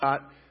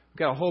We've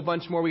got a whole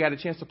bunch more. We got a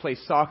chance to play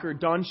soccer.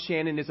 Don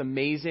Shannon is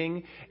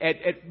amazing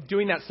at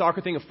doing that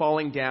soccer thing of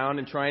falling down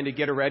and trying to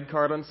get a red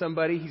card on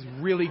somebody. He's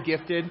really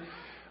gifted.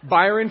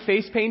 Byron,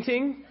 face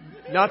painting,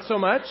 not so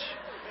much.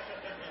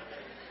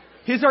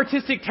 His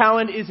artistic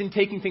talent is in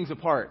taking things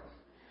apart,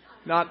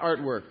 not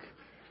artwork.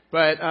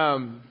 But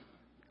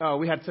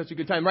we had such a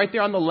good time. Right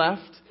there on the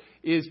left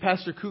is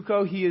Pastor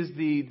Kuko. He is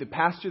the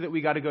pastor that we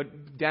got to go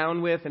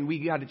down with, and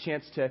we got a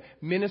chance to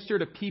minister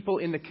to people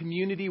in the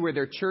community where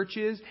their church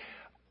is.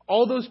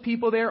 All those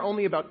people there,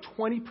 only about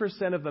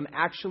 20% of them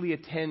actually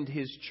attend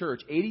his church.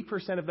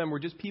 80% of them were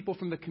just people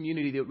from the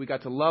community that we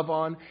got to love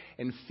on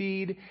and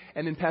feed.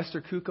 And then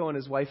Pastor Kuko and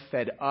his wife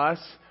fed us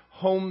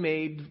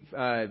homemade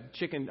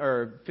chicken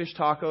or fish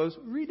tacos.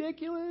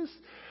 Ridiculous.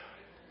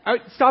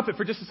 Stop it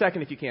for just a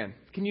second if you can.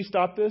 Can you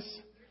stop this?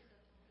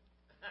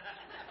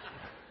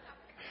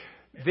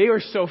 They are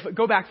so...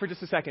 Go back for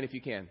just a second if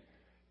you can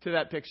to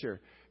that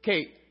picture.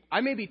 Okay, I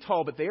may be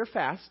tall, but they are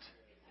fast.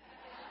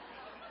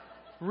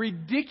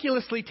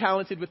 Ridiculously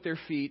talented with their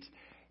feet.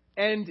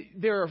 And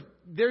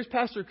there's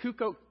Pastor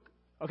Kuko.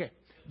 Okay,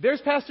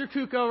 there's Pastor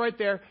Kuko right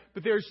there.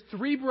 But there's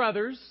 3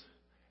 brothers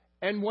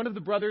and one of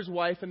the brothers'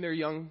 wife and their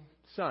young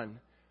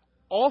son.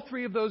 All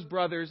 3 of those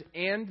brothers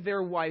and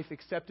their wife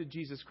accepted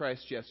Jesus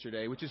Christ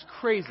yesterday, which is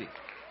crazy.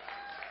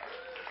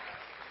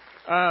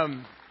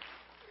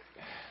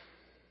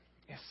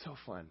 It's so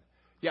fun.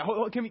 Yeah,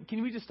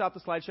 can we just stop the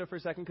slideshow for a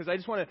second? Because I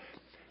just want to...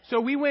 So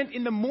we went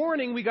in the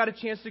morning, we got a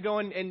chance to go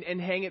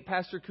and hang at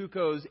Pastor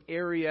Kuko's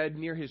area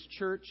near his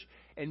church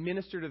and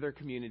minister to their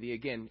community.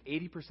 Again,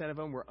 80% of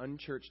them were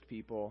unchurched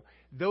people.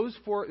 Those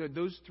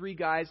 3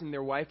 guys and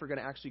their wife are going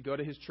to actually go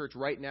to his church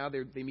right now.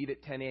 They meet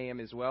at 10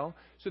 a.m. as well.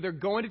 So they're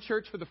going to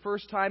church for the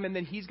first time, and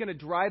then he's going to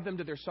drive them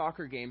to their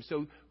soccer game.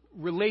 So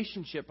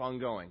relationship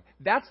ongoing.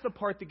 That's the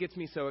part that gets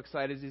me so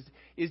excited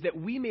is that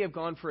we may have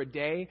gone for a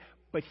day,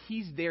 but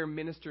he's there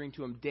ministering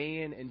to them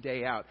day in and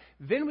day out.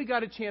 Then we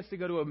got a chance to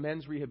go to a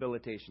men's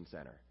rehabilitation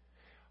center.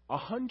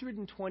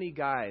 120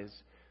 guys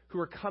who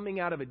are coming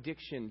out of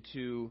addiction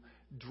to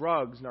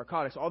drugs,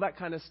 narcotics, all that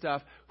kind of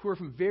stuff, who are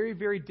from very,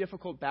 very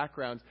difficult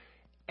backgrounds.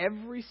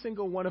 Every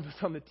single one of us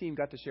on the team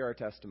got to share our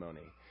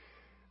testimony.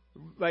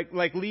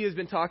 Like Lee has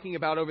been talking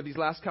about over these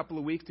last couple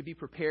of weeks, to be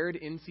prepared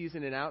in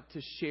season and out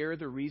to share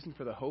the reason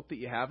for the hope that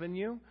you have in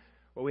you.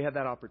 Well, we had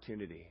that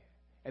opportunity.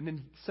 And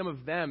then some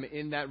of them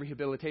in that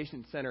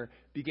rehabilitation center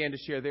began to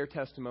share their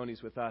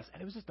testimonies with us.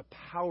 And it was just a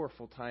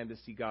powerful time to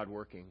see God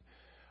working.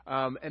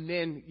 And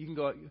then you can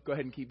go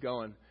ahead and keep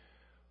going.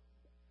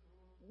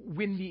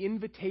 When the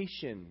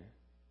invitation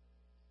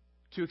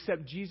to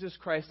accept Jesus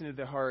Christ into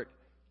their heart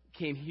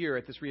came here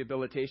at this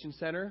rehabilitation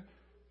center,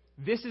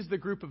 this is the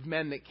group of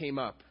men that came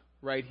up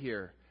right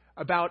here.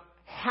 About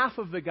half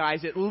of the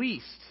guys, at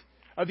least,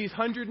 of these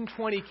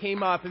 120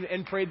 came up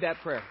and prayed that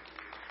prayer.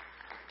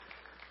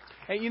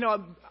 And,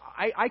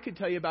 I could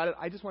tell you about it.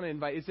 I just want to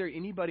invite, is there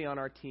anybody on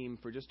our team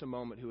for just a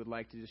moment who would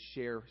like to just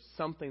share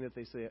something that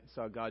they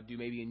saw God do,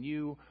 maybe in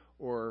you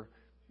or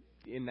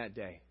in that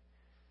day?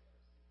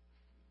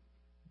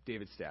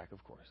 David Stack,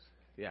 of course.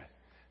 Yeah.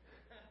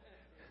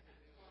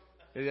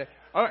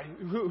 All right.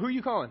 Who are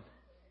you calling?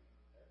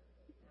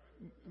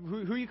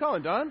 Who are you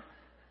calling, Don?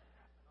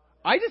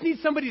 I just need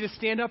somebody to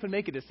stand up and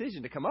make a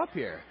decision to come up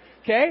here.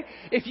 Okay?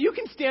 If you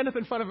can stand up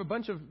in front of a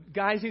bunch of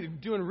guys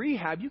doing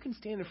rehab, you can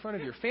stand in front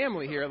of your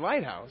family here at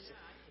Lighthouse.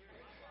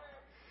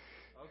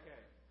 Okay.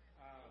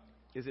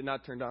 Is it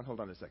not turned on? Hold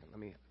on a second. Let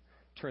me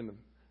turn them.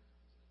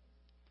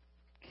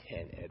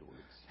 Ken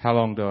Edwards. How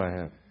long do I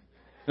have?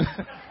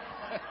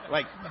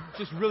 Like,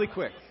 just really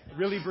quick.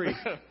 Really brief.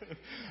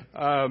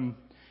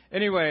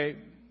 Anyway,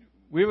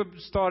 we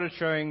started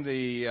showing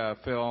the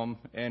film,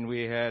 and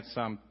we had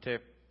some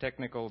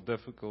technical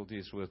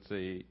difficulties with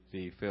the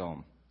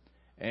film.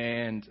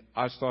 And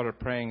I started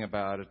praying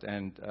about it,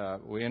 and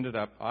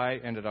I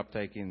ended up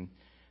taking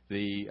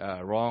the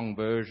wrong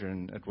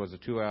version. It was a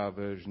 2-hour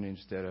version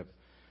instead of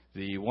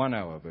the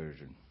 1-hour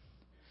version.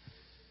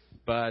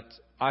 But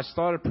I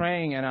started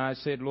praying, and I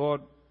said,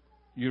 Lord,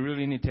 you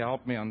really need to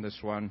help me on this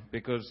one,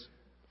 because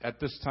at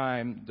this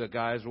time the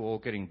guys were all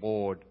getting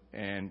bored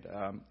and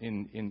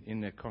in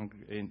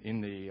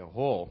the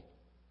hall.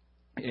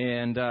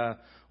 And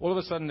all of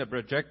a sudden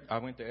I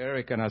went to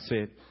Eric and I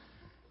said,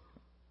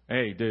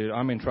 hey, dude,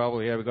 I'm in trouble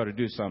here. We've got to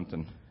do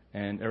something.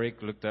 And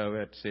Eric looked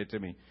over and said to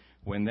me,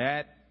 when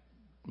that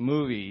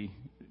movie,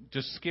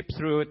 just skip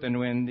through it, and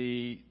when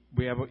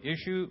we have an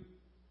issue,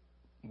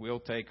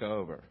 we'll take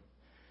over.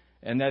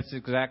 And that's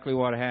exactly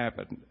what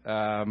happened.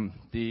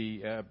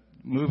 The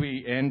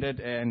movie ended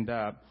and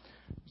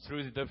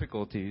through the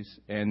difficulties,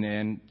 and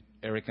then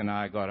Eric and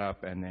I got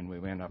up, and then we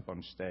went up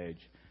on stage.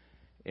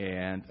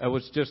 And it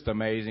was just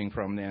amazing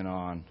from then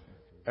on.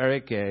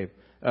 Eric gave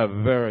a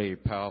very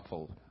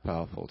powerful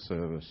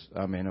service.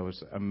 I mean, it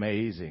was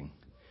amazing.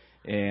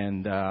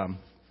 And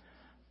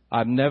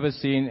I've never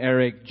seen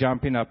Eric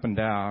jumping up and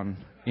down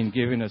in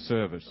giving a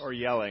service. Or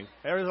yelling.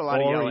 There was a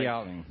lot of yelling. Or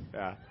yelling.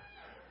 Yeah.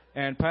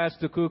 And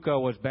Pastor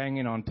Kuko was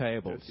banging on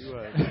tables. Yes, he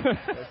was.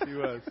 Yes, he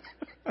was.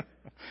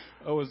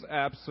 It was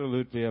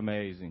absolutely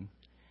amazing.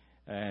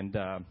 And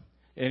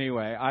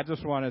anyway, I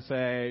just want to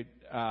say,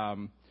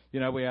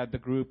 we had the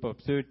group of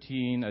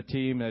 13, a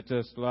team that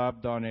just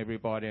loved on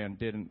everybody and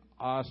did an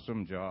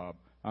awesome job.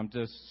 I'm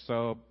just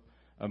so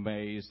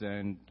amazed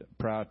and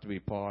proud to be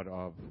part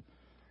of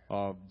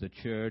the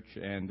church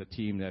and the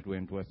team that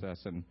went with us.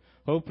 And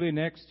hopefully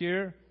next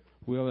year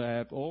we'll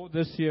have,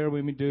 this year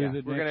when we do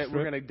the next trip.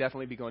 We're gonna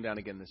definitely be going down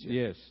again this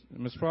year. Yes,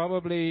 most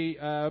probably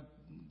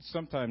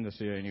sometime this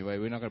year anyway.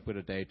 We're not going to put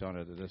a date on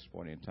it at this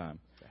point in time.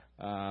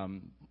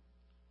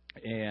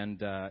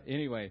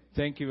 Anyway,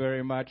 thank you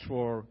very much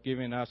for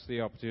giving us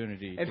the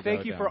opportunity. And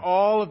thank you for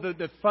all of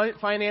the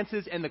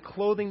finances and the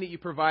clothing that you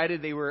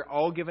provided. They were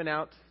all given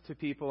out to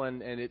people,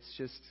 and it's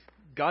just,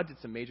 God did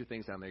some major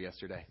things down there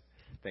yesterday.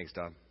 Thanks,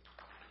 Don.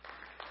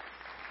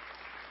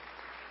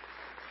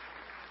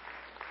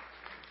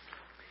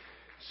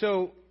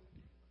 So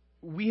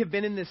we have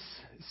been in this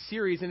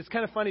series, and it's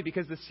kind of funny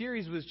because the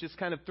series was just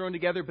kind of thrown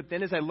together, but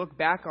then as I look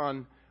back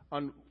on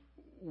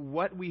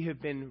what we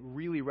have been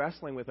really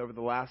wrestling with over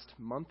the last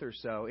month or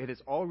so, it has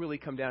all really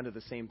come down to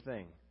the same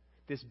thing.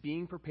 This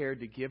being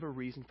prepared to give a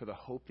reason for the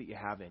hope that you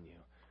have in you.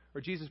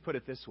 Or Jesus put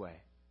it this way: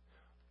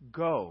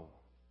 go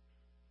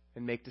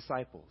and make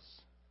disciples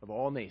of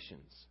all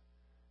nations,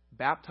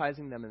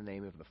 baptizing them in the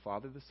name of the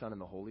Father, the Son, and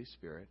the Holy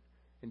Spirit,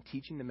 and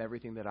teaching them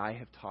everything that I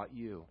have taught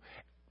you.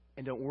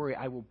 And don't worry,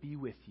 I will be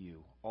with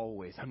you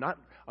always. I'm not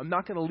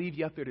going to leave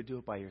you up there to do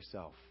it by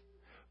yourself.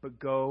 But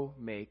go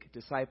make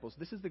disciples.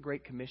 This is the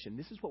Great Commission.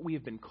 This is what we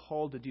have been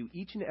called to do,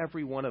 each and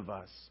every one of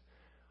us.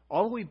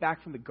 All the way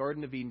back from the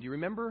Garden of Eden. Do you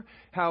remember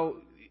how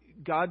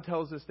God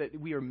tells us that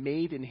we are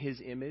made in His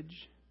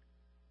image?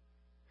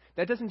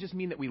 That doesn't just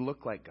mean that we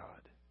look like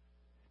God.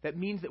 That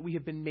means that we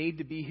have been made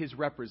to be His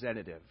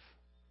representative.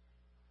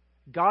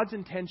 God's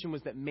intention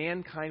was that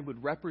mankind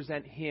would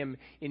represent Him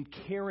in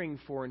caring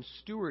for and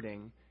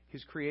stewarding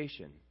His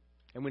creation.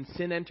 And when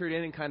sin entered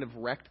in and kind of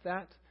wrecked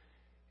that,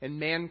 and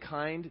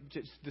mankind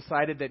just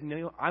decided that,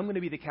 I'm going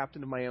to be the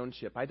captain of my own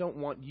ship. I don't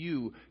want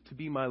you to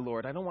be my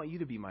Lord. I don't want you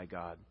to be my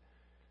God.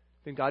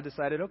 Then God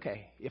decided,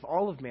 okay, if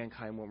all of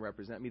mankind won't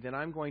represent me, then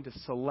I'm going to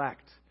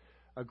select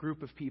a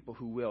group of people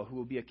who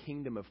will be a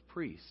kingdom of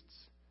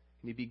priests.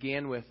 And He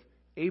began with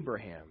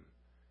Abraham.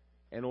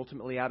 And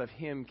ultimately out of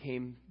him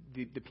came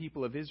the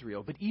people of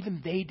Israel. But even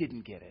they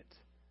didn't get it.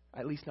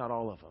 At least not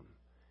all of them.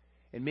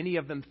 And many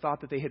of them thought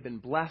that they had been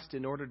blessed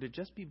in order to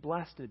just be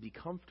blessed and to be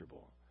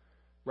comfortable,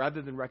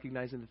 rather than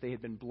recognizing that they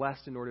had been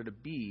blessed in order to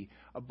be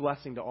a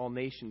blessing to all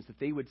nations, that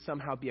they would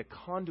somehow be a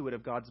conduit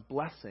of God's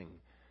blessing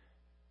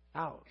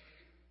out.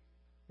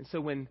 And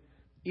so when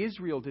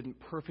Israel didn't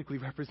perfectly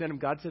represent Him,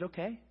 God said,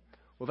 okay,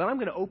 well then I'm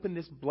going to open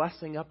this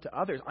blessing up to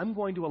others. I'm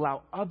going to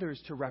allow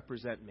others to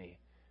represent me.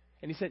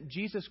 And He sent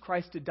Jesus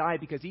Christ to die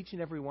because each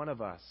and every one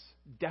of us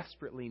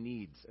desperately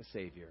needs a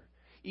Savior.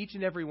 Each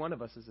and every one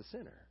of us is a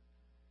sinner.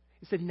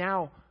 He said,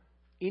 now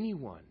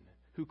anyone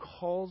who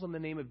calls on the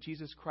name of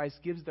Jesus Christ,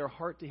 gives their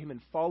heart to Him and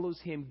follows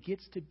Him,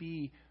 gets to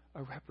be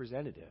a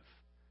representative.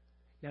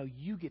 Now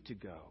you get to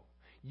go.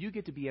 You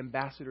get to be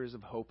ambassadors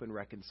of hope and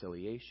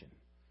reconciliation.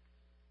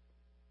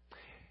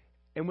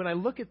 And when I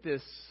look at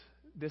this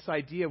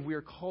idea of we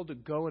are called to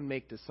go and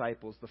make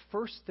disciples, the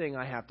first thing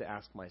I have to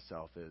ask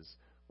myself is,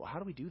 well, how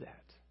do we do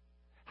that?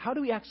 How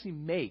do we actually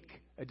make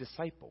a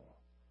disciple?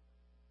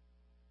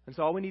 And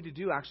so all we need to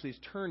do actually is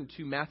turn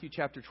to Matthew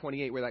chapter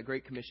 28, where that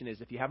Great Commission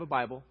is. If you have a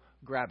Bible,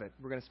 grab it.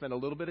 We're going to spend a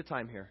little bit of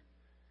time here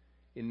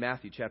in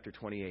Matthew chapter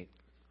 28.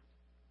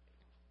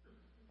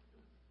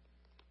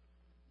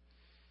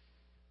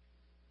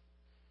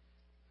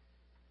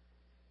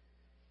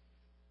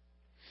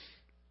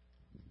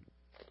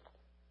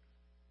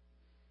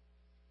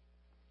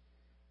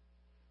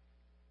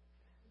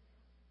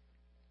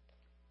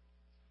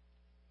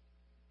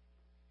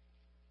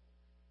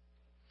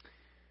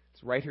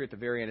 It's right here at the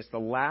very end. It's the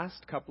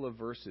last couple of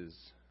verses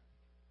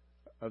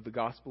of the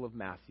Gospel of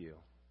Matthew.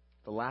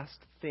 The last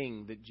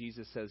thing that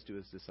Jesus says to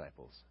His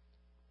disciples.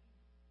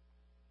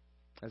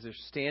 As they're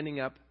standing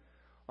up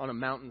on a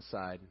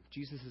mountainside,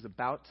 Jesus is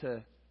about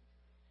to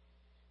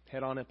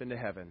head on up into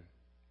heaven.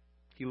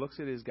 He looks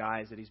at His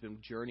guys that He's been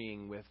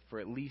journeying with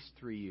for at least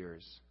 3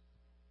 years.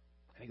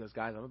 And He goes,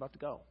 guys, I'm about to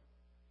go.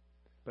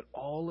 But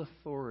all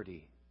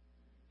authority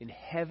in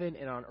heaven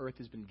and on earth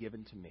has been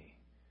given to me.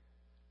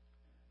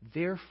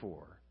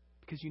 Therefore,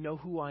 because you know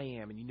who I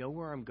am and you know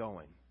where I'm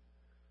going,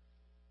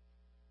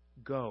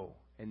 go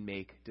and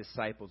make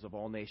disciples of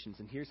all nations.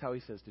 And here's how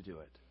He says to do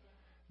it.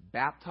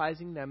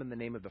 Baptizing them in the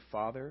name of the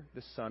Father,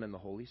 the Son, and the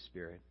Holy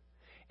Spirit,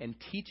 and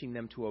teaching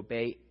them to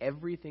obey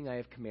everything I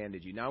have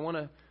commanded you. Now, I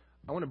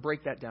want to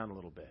break that down a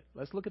little bit.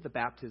 Let's look at the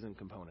baptism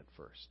component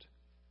first.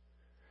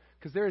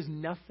 Because there is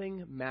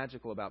nothing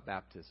magical about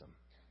baptism.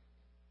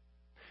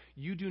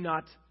 You do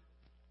not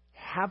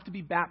have to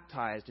be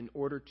baptized in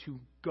order to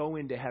go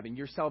into heaven.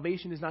 Your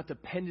salvation is not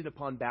dependent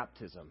upon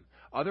baptism.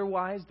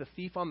 Otherwise, the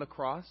thief on the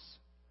cross,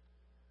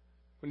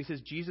 when he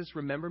says, Jesus,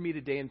 remember me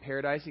today in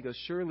paradise, he goes,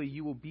 surely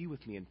you will be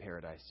with me in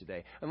paradise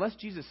today. Unless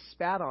Jesus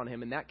spat on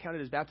him and that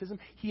counted as baptism,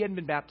 he hadn't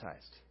been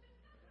baptized.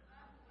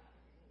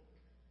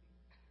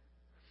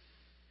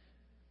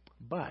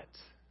 But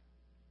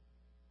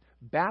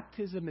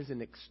baptism is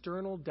an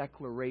external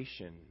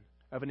declaration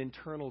of an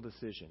internal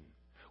decision.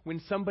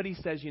 When somebody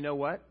says, you know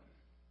what?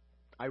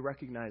 I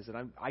recognize that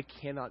I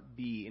cannot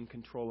be in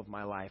control of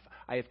my life.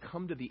 I have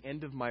come to the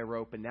end of my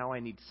rope, and now I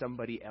need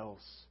somebody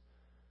else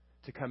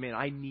to come in.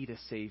 I need a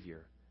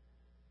Savior.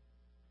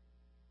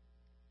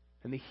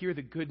 And they hear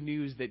the good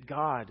news that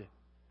God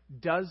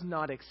does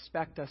not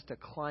expect us to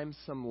climb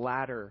some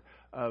ladder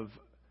of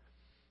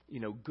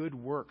good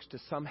works to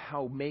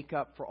somehow make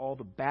up for all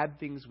the bad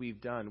things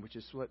we've done, which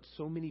is what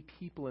so many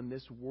people in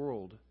this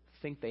world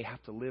think they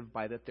have to live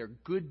by, that their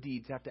good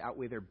deeds have to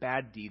outweigh their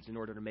bad deeds in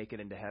order to make it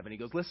into heaven. He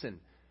goes, listen,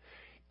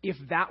 if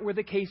that were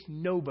the case,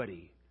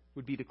 nobody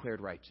would be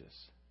declared righteous.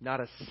 Not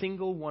a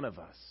single one of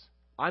us.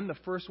 I'm the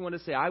first one to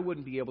say I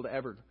wouldn't be able to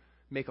ever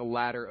make a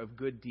ladder of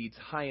good deeds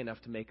high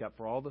enough to make up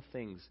for all the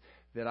things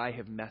that I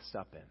have messed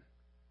up in.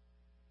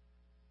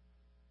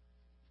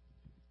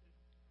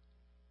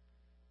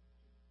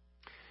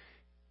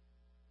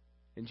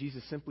 And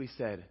Jesus simply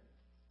said,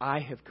 I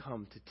have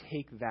come to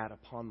take that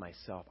upon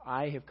myself.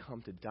 I have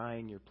come to die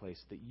in your place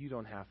that you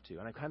don't have to.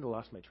 And I kind of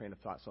lost my train of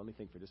thought, so let me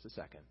think for just a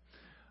second.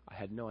 I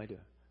had no idea.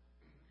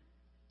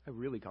 I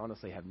really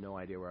honestly have no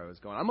idea where I was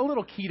going. I'm a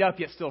little keyed up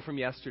yet still from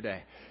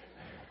yesterday.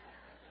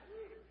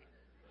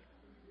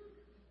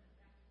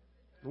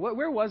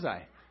 Where was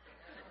I?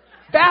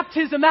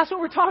 Baptism, that's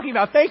what we're talking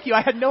about. Thank you.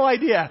 I had no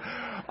idea.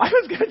 I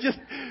was going to just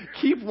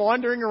keep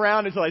wandering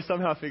around until I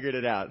somehow figured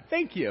it out.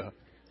 Thank you.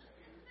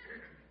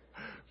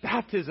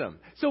 Baptism.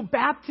 So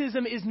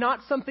baptism is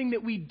not something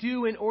that we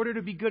do in order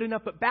to be good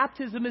enough, but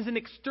baptism is an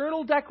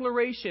external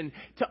declaration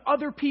to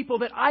other people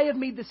that I have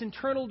made this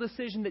internal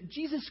decision that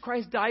Jesus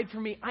Christ died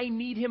for me. I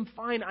need Him.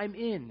 Fine, I'm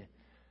in.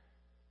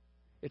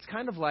 It's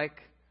kind of like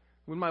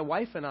when my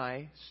wife and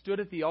I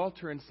stood at the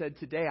altar and said,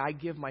 today I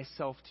give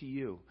myself to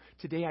you.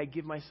 Today I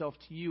give myself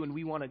to you, and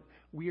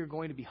we are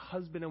going to be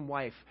husband and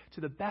wife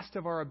to the best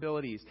of our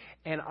abilities.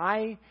 And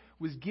I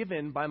was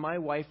given by my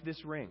wife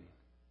this ring.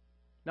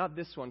 Not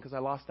this one, because I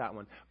lost that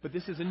one. But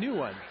this is a new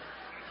one.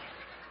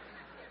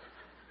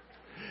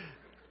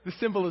 The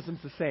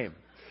symbolism's the same.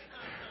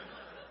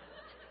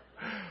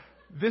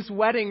 This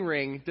wedding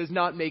ring does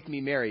not make me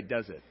married,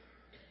 does it?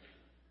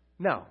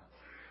 No.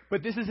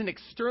 But this is an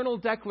external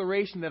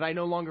declaration that I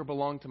no longer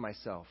belong to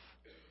myself.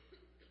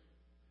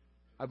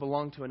 I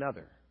belong to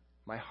another.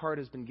 My heart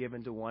has been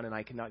given to one, and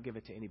I cannot give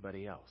it to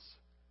anybody else.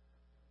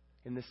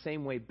 In the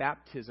same way,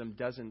 baptism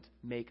doesn't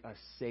make us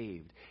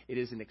saved. It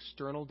is an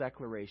external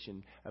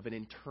declaration of an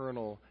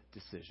internal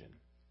decision.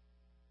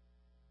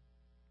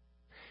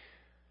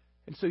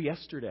 And so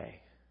yesterday,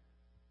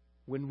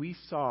 when we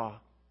saw,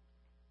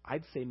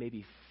 I'd say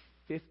maybe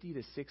 50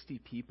 to 60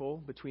 people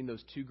between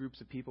those two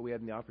groups of people we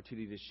had the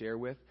opportunity to share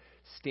with,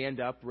 stand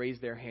up, raise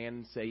their hand,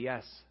 and say,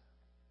 yes,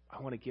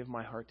 I want to give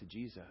my heart to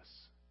Jesus.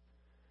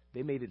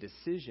 They made a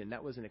decision.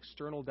 That was an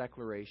external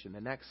declaration. The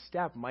next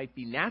step might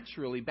be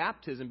naturally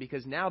baptism,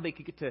 because now they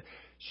could get to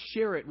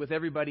share it with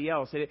everybody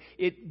else.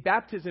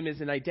 Baptism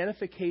is an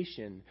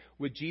identification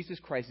with Jesus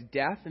Christ's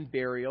death and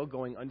burial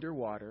going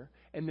underwater,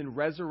 and then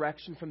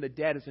resurrection from the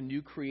dead as a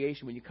new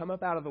creation. When you come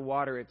up out of the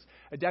water, it's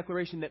a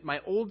declaration that my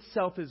old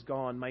self is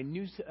gone.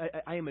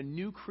 I am a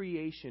new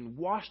creation,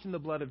 washed in the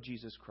blood of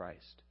Jesus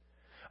Christ.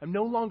 I'm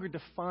no longer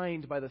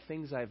defined by the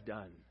things I've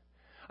done.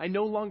 I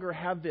no longer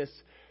have this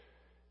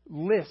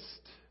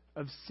list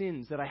of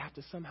sins that I have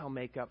to somehow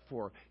make up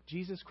for.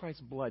 Jesus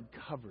Christ's blood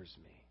covers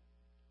me.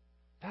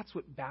 That's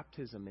what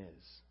baptism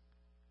is.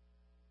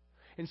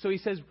 And so he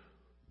says,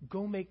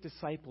 go make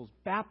disciples,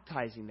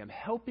 baptizing them,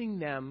 helping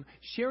them,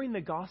 sharing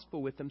the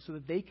gospel with them so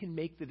that they can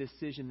make the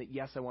decision that,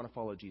 yes, I want to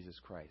follow Jesus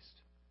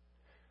Christ.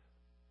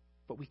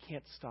 But we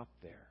can't stop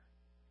there,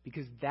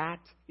 because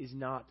that is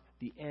not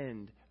the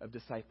end of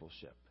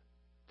discipleship.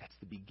 That's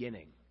the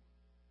beginning.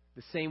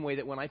 The same way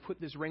that when I put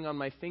this ring on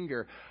my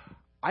finger,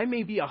 I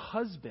may be a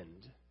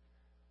husband,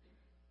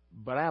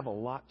 but I have a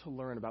lot to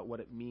learn about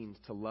what it means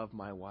to love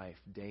my wife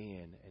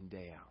day in and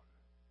day out.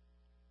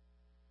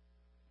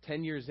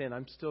 10 years in,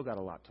 I'm still got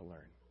a lot to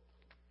learn.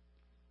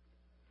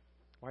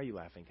 Why are you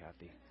laughing,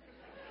 Kathy?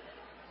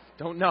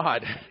 Don't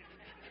nod.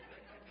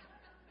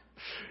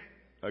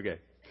 Okay.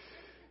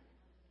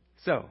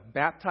 So,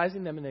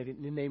 baptizing them in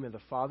the name of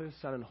the Father,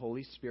 Son, and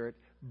Holy Spirit,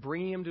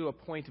 bringing them to a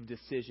point of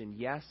decision.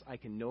 Yes, I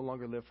can no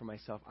longer live for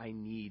myself. I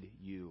need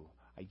you.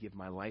 I give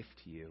my life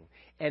to you.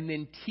 And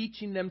then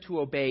teaching them to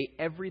obey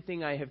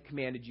everything I have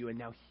commanded you. And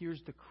now here's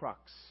the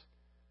crux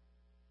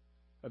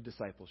of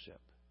discipleship.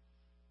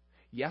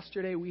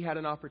 Yesterday we had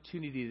an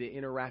opportunity to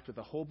interact with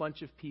a whole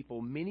bunch of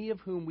people, many of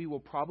whom we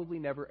will probably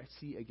never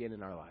see again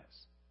in our lives.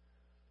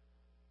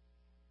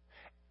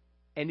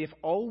 And if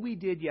all we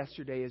did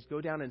yesterday is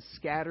go down and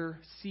scatter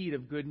seed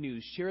of good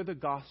news, share the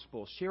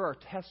gospel, share our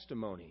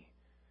testimony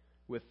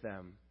with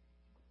them,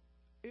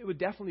 it would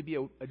definitely be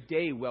a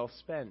day well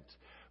spent.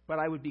 But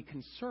I would be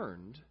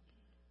concerned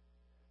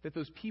that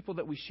those people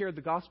that we shared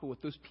the gospel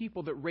with, those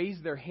people that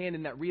raised their hand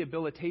in that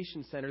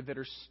rehabilitation center that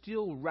are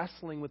still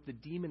wrestling with the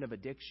demon of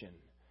addiction,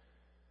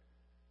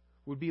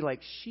 would be like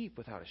sheep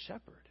without a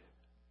shepherd.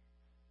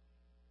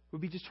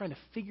 would be just trying to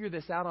figure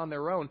this out on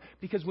their own.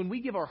 Because when we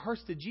give our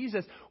hearts to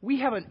Jesus, we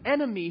have an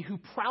enemy who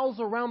prowls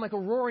around like a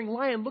roaring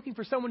lion looking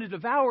for someone to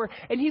devour.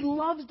 And he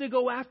loves to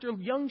go after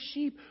young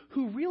sheep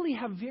who really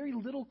have very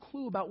little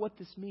clue about what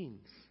this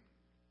means.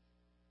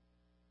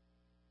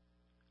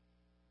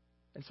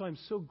 And so I'm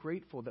so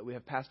grateful that we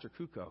have Pastor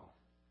Kuko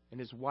and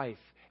his wife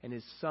and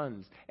his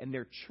sons and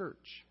their church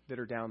that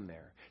are down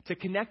there to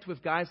connect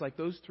with guys like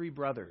those three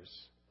brothers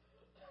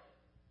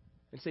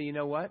and say, you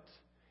know what?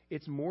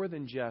 It's more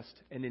than just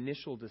an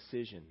initial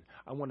decision.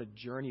 I want to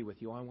journey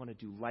with you. I want to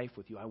do life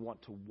with you. I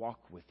want to walk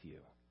with you.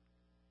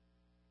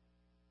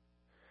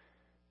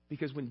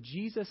 Because when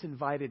Jesus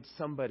invited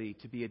somebody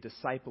to be a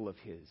disciple of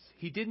his,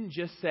 he didn't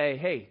just say,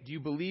 hey, do you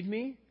believe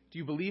me? Do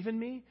you believe in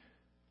me?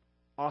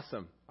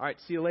 Awesome. All right,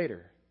 see you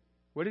later.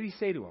 What did he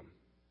say to him?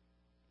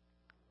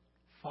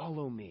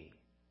 Follow me.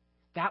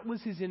 That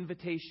was his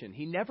invitation.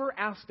 He never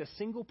asked a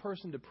single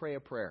person to pray a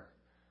prayer.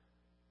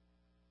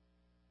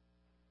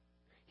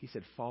 He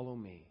said, follow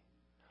me.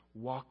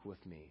 Walk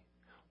with me.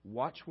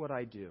 Watch what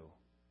I do.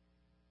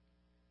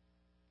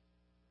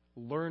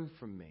 Learn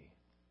from me.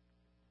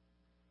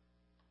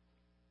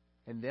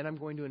 And then I'm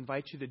going to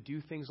invite you to do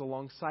things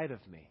alongside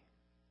of me.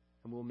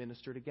 And we'll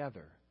minister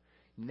together.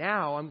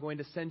 Now I'm going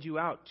to send you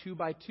out 2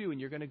 by 2, and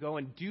you're going to go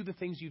and do the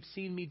things you've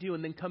seen me do,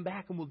 and then come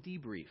back and we'll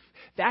debrief.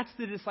 That's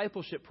the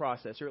discipleship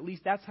process, or at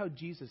least that's how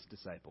Jesus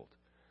discipled.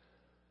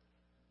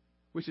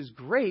 Which is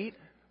great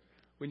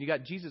when you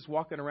got Jesus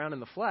walking around in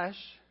the flesh,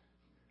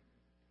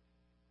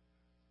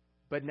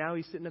 but now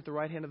he's sitting at the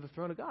right hand of the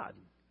throne of God.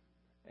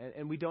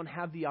 And we don't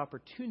have the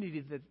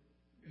opportunity that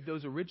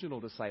those original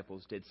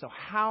disciples did. So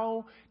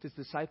how does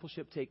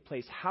discipleship take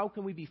place? How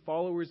can we be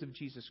followers of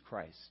Jesus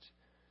Christ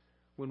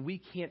when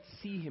we can't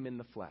see him in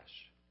the flesh?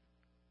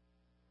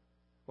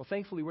 Well,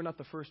 thankfully, we're not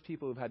the first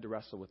people who've had to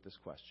wrestle with this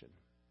question.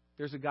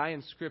 There's a guy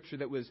in Scripture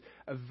that was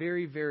a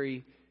very,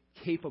 very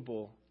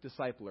capable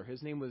discipler.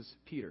 His name was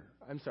Peter.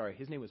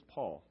 His name was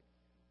Paul,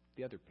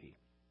 the other P.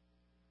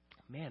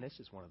 Man, it's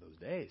just one of those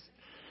days.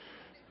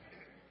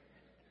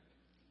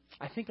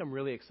 I think I'm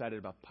really excited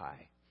about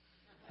pie.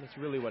 That's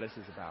really what this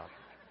is about.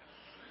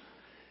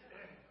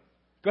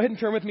 Go ahead and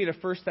turn with me to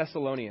 1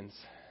 Thessalonians.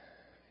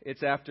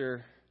 It's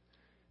after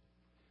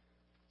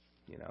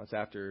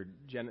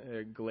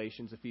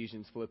Galatians,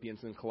 Ephesians,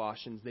 Philippians, and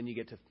Colossians. Then you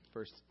get to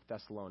 1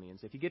 Thessalonians.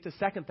 If you get to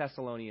 2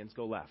 Thessalonians,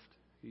 go left.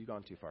 You've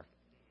gone too far.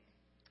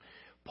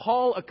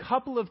 Paul, a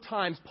couple of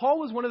times, Paul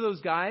was one of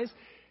those guys.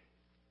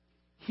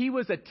 He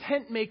was a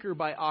tent maker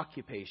by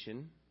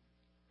occupation,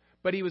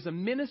 but he was a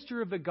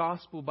minister of the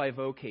gospel by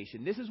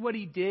vocation. This is what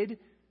he did.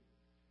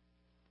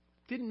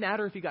 Didn't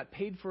matter if he got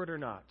paid for it or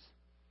not.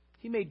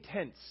 He made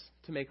tents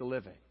to make a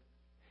living.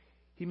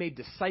 He made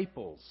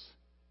disciples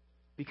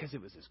because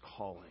it was his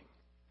calling.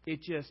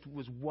 It just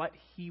was what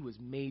he was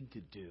made to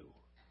do.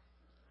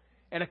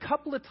 And a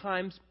couple of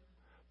times,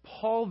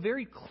 Paul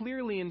very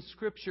clearly in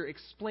Scripture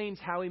explains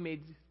how he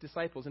made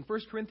disciples. In 1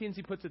 Corinthians,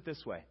 he puts it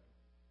this way.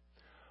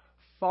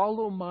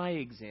 Follow my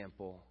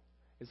example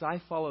as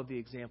I follow the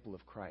example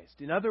of Christ.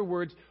 In other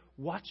words,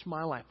 watch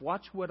my life.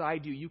 Watch what I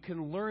do. You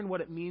can learn what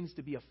it means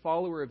to be a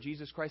follower of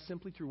Jesus Christ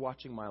simply through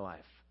watching my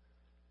life.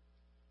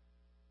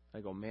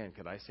 I go, man,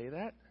 could I say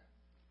that?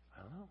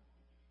 I don't know.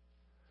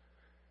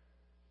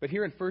 But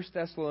here in 1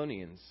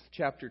 Thessalonians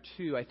chapter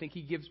 2, I think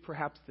he gives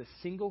perhaps the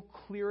single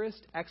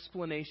clearest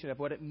explanation of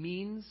what it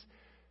means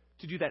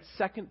to do that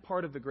second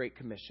part of the Great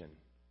Commission.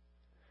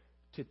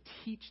 To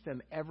teach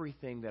them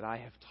everything that I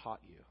have taught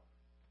you.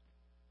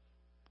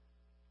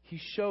 He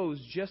shows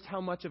just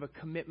how much of a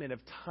commitment of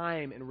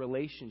time and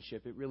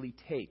relationship it really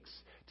takes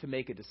to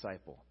make a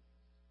disciple.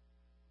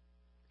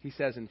 He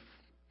says in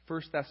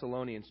 1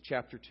 Thessalonians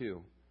chapter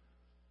 2,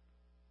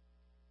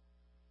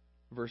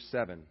 verse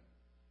 7,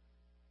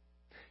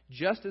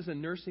 just as a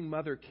nursing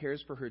mother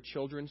cares for her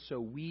children, so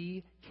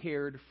we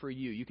cared for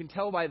you. You can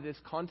tell by this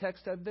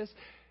context of this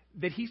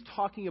that he's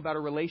talking about a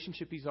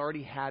relationship he's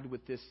already had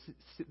with this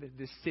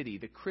city,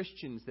 the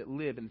Christians that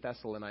live in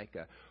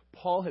Thessalonica.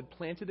 Paul had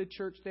planted a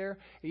church there, and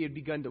he had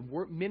begun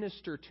to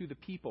minister to the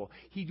people.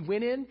 He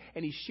went in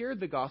and he shared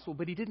the gospel,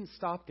 but he didn't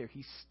stop there.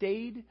 He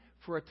stayed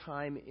for a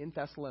time in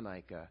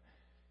Thessalonica,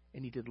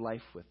 and he did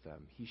life with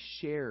them. He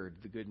shared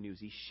the good news.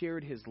 He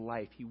shared his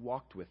life. He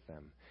walked with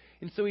them.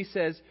 And so he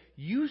says,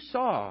 you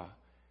saw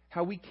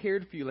how we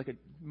cared for you like a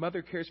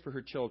mother cares for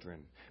her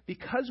children.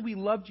 Because we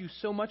loved you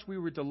so much, we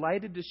were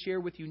delighted to share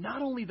with you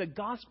not only the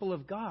gospel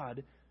of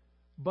God,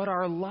 but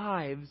our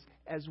lives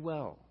as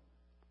well.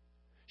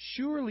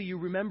 Surely you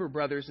remember,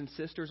 brothers and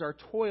sisters, our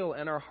toil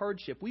and our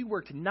hardship. We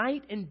worked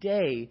night and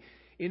day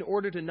in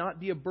order to not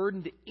be a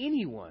burden to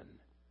anyone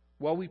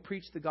while we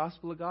preached the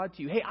gospel of God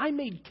to you. Hey, I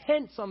made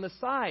tents on the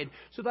side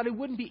so that I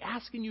wouldn't be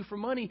asking you for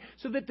money,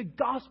 so that the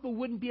gospel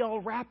wouldn't be all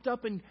wrapped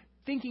up in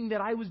thinking that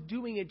I was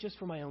doing it just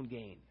for my own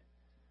gain.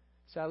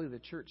 Sadly, the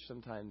church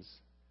sometimes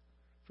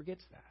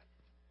forgets that,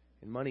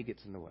 and money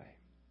gets in the way.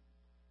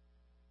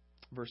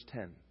 Verse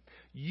 10.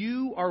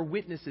 You are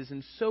witnesses,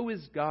 and so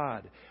is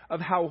God,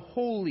 of how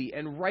holy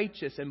and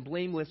righteous and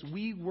blameless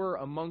we were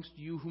amongst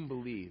you whom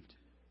believed.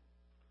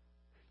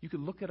 you could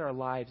look at our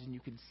lives and you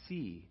could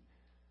see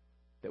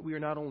that we are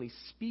not only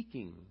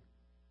speaking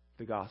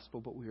the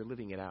gospel, but we are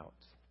living it out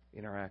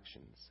in our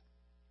actions.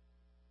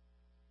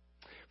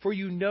 For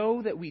you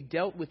know that we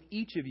dealt with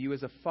each of you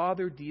as a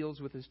father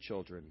deals with his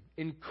children,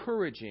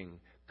 encouraging,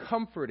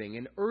 comforting,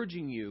 and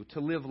urging you to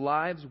live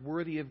lives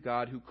worthy of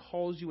God who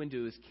calls you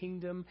into his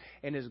kingdom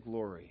and his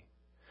glory.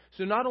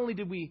 So not only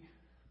did we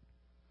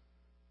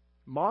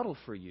model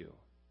for you,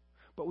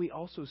 but we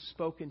also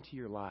spoke into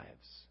your lives.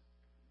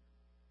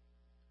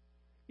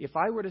 If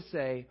I were to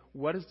say,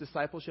 what is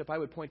discipleship? I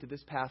would point to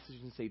this passage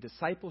and say,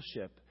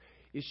 discipleship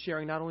is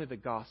sharing not only the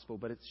gospel,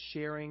 but it's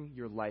sharing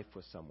your life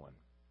with someone.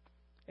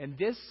 And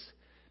this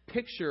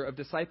picture of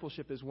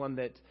discipleship is one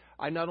that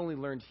I not only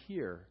learned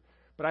here,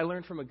 but I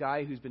learned from a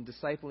guy who's been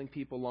discipling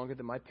people longer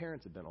than my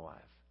parents have been alive.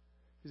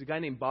 He's a guy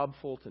named Bob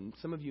Fulton.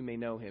 Some of you may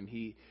know him.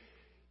 He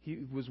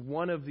was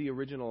one of the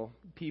original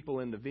people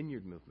in the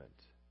Vineyard movement.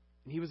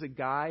 And he was a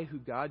guy who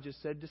God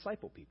just said,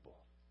 disciple people.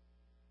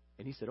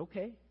 And he said,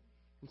 okay.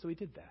 And so he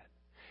did that.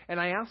 And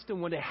I asked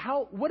him one day,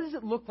 what does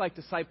it look like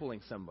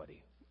discipling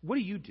somebody? What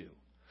do you do?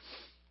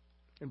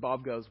 And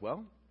Bob goes,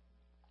 well,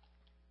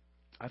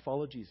 I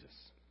follow Jesus.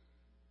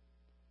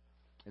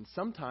 And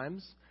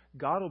sometimes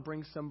God will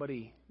bring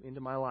somebody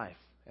into my life,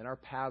 and our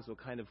paths will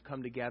kind of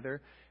come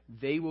together.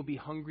 They will be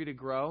hungry to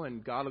grow,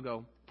 and God will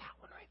go, that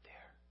one right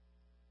there.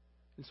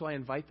 And so I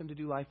invite them to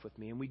do life with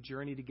me, and we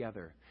journey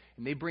together.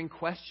 And they bring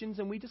questions,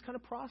 and we just kind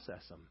of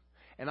process them.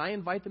 And I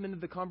invite them into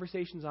the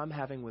conversations I'm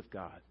having with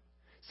God.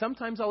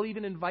 Sometimes I'll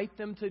even invite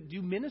them to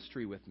do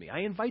ministry with me. I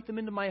invite them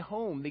into my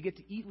home. They get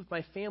to eat with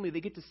my family. They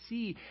get to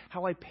see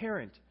how I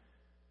parent.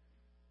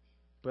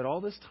 But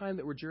all this time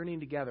that we're journeying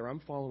together,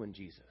 I'm following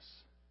Jesus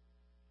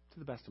to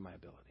the best of my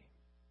ability.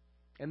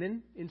 And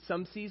then in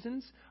some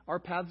seasons, our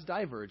paths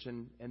diverge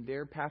and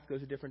their path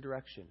goes a different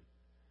direction.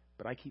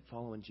 But I keep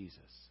following Jesus.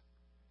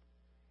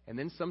 And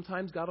then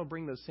sometimes God will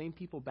bring those same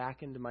people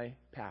back into my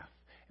path,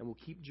 and we'll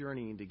keep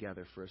journeying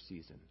together for a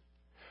season.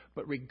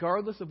 But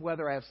regardless of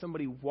whether I have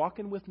somebody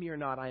walking with me or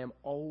not, I am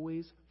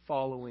always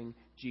following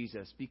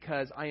Jesus,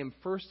 because I am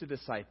first a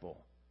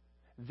disciple,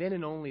 then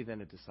and only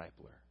then a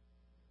discipler.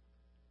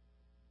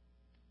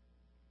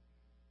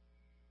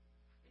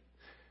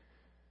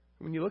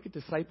 When you look at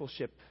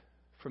discipleship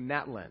from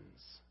that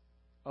lens,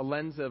 a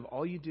lens of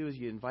all you do is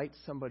you invite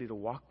somebody to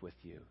walk with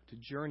you, to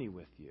journey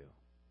with you,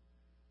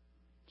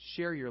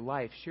 share your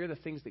life, share the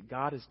things that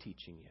God is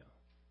teaching you.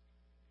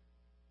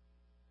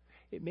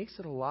 It makes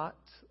it a lot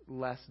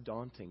less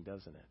daunting,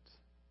 doesn't it?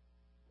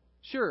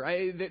 Sure,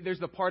 there's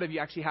the part of you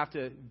actually have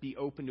to be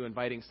open to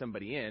inviting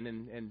somebody in,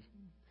 and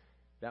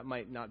that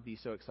might not be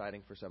so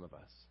exciting for some of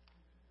us.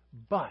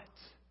 But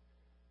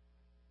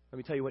let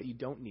me tell you what you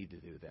don't need to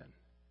do then.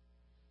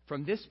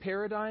 From this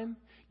paradigm,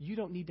 you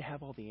don't need to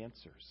have all the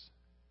answers.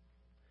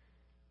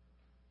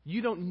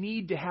 You don't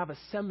need to have a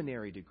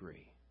seminary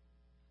degree.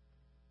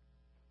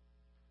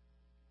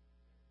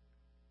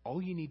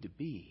 All you need to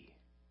be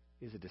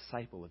is a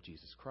disciple of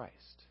Jesus Christ.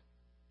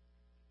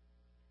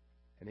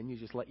 And then you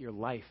just let your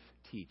life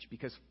teach,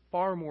 because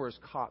far more is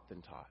caught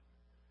than taught.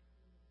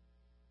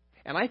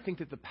 And I think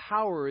that the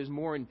power is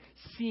more in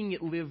seeing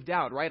it lived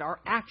out, right? Our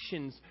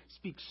actions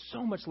speak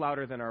so much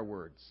louder than our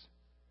words.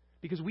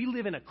 Because we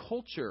live in a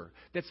culture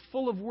that's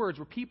full of words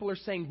where people are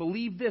saying,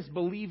 believe this,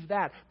 believe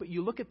that. But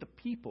you look at the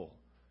people.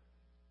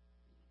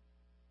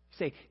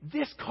 Say,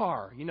 this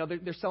car,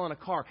 they're selling a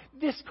car.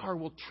 This car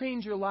will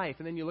change your life.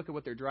 And then you look at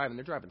what they're driving.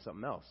 They're driving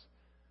something else.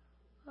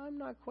 I'm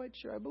not quite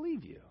sure I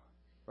believe you.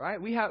 Right?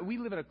 We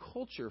live in a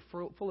culture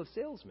full of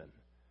salesmen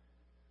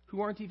who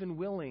aren't even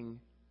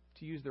willing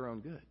to use their own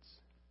goods.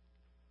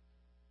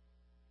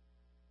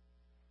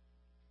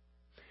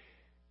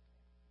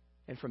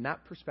 And from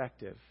that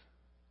perspective,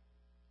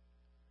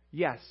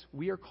 yes,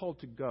 we are called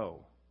to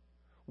go.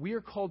 We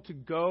are called to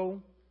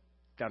go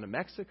down to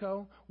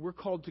Mexico. We're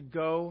called to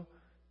go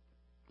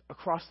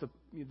across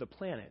the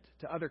planet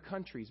to other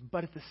countries.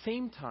 But at the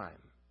same time,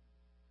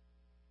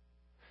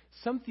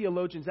 some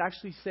theologians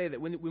actually say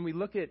that when we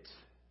look at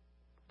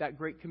that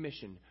Great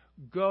Commission,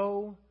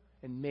 go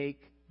and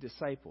make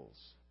disciples,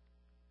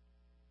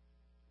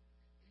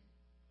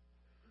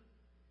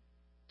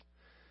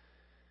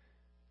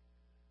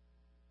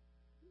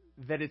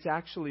 that it's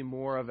actually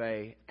more of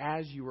a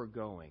as you are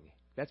going.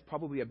 That's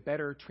probably a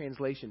better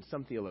translation,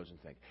 some theologians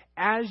think.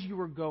 As you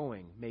are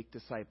going, make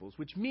disciples,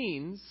 which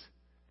means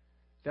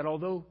that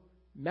although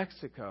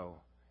Mexico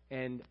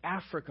and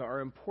Africa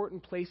are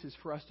important places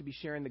for us to be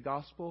sharing the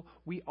gospel,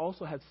 we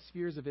also have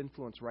spheres of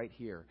influence right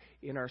here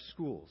in our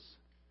schools,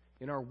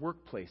 in our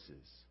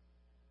workplaces,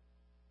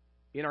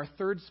 in our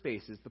third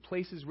spaces, the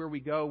places where we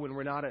go when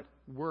we're not at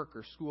work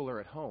or school or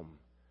at home,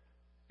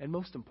 and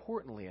most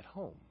importantly, at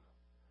home.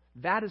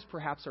 That is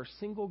perhaps our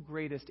single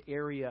greatest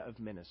area of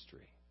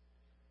ministry.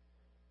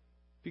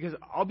 Because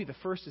I'll be the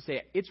first to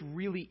say it's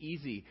really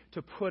easy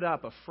to put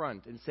up a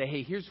front and say,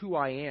 hey, here's who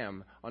I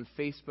am on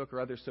Facebook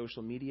or other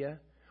social media,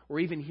 or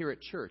even here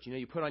at church.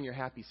 You put on your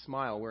happy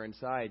smile where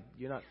inside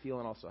you're not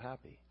feeling all so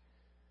happy.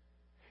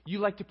 You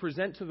like to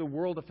present to the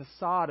world a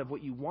facade of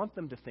what you want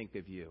them to think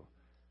of you.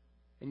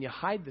 And you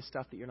hide the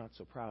stuff that you're not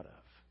so proud of.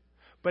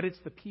 But it's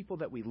the people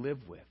that we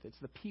live with. It's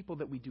the people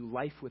that we do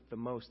life with the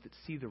most that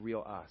see the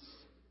real us.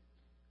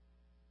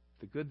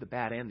 The good, the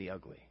bad, and the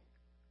ugly.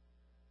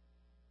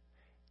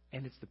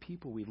 And it's the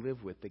people we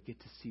live with that get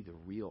to see the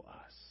real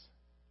us.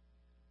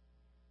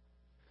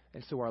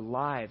 And so our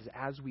lives,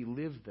 as we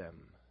live them,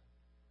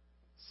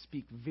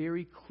 speak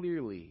very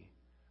clearly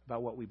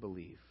about what we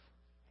believe.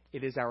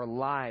 It is our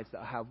lives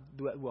that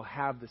will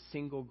have the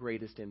single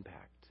greatest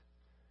impact.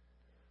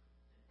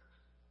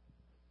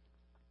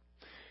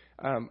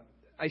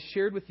 I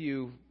shared with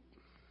you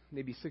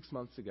maybe 6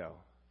 months ago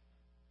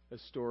a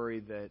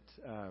story that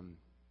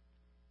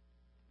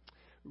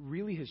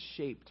really has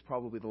shaped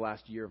probably the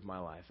last year of my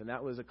life. And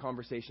that was a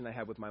conversation I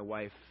had with my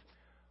wife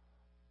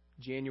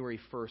January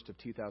 1st of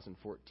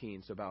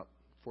 2014, so about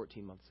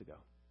 14 months ago.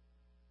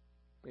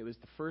 It was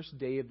the first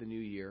day of the new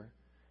year,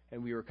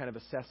 and we were kind of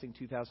assessing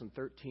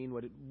 2013.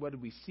 What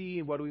did we see,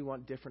 and what do we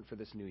want different for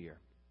this new year?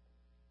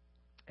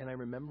 And I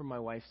remember my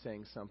wife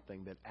saying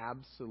something that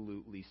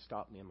absolutely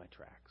stopped me in my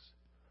tracks.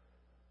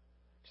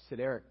 She said,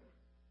 Eric,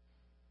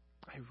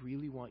 I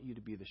really want you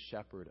to be the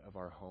shepherd of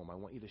our home. I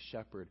want you to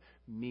shepherd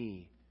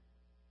me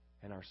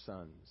and our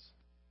sons.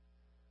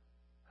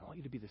 I want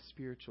you to be the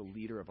spiritual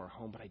leader of our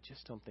home, but I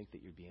just don't think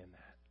that you're being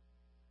that.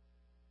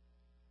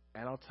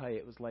 And I'll tell you,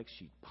 it was like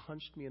she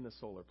punched me in the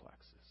solar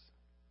plexus.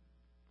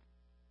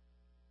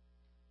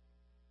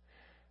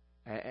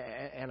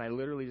 And I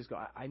literally just go,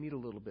 I need a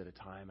little bit of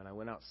time. And I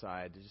went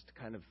outside to just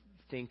kind of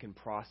think and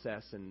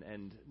process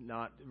and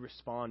not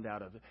respond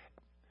out of it.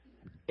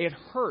 It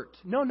hurt.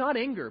 No, not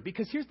anger.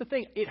 Because here's the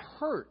thing. It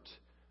hurt.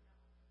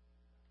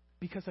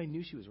 Because I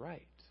knew she was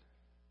right.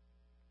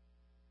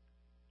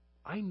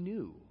 I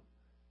knew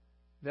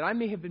that I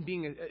may have been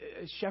being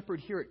a shepherd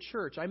here at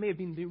church. I may have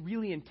been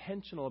really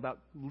intentional about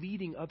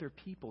leading other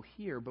people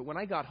here. But when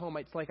I got home,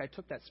 it's like I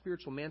took that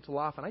spiritual mantle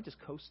off and I just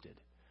coasted.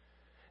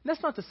 And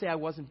that's not to say I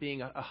wasn't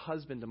being a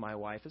husband to my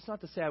wife. It's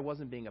not to say I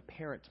wasn't being a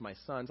parent to my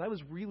sons. I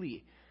was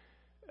really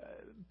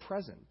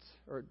present,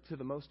 or to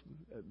the most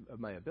of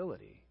my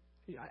ability.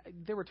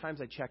 There were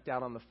times I checked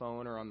out on the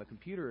phone or on the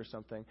computer or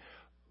something,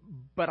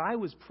 but I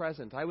was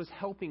present. I was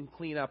helping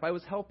clean up. I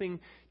was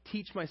helping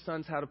teach my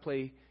sons how to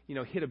play,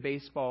 hit a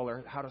baseball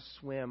or how to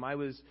swim. I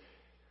was,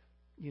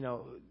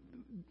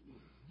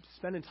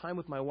 spending time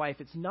with my wife.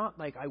 It's not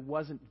like I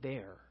wasn't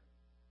there.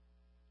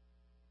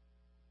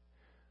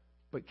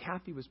 But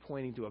Kathy was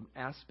pointing to an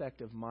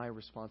aspect of my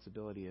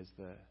responsibility as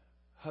the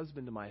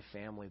husband to my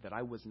family that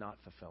I was not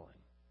fulfilling.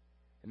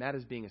 And that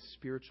is being a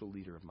spiritual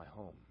leader of my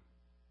home.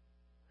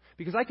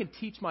 Because I can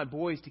teach my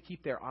boys to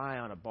keep their eye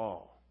on a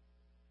ball.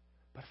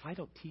 But if I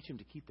don't teach them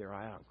to keep their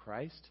eye on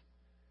Christ,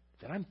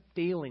 then I'm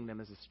failing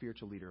them as a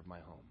spiritual leader of my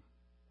home.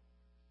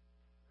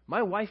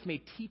 My wife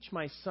may teach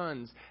my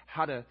sons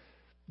how to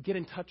get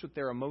in touch with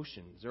their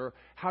emotions or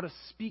how to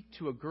speak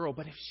to a girl,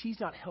 but if she's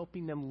not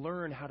helping them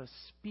learn how to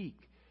speak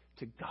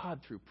to God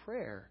through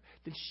prayer,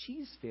 then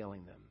she's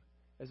failing them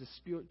as a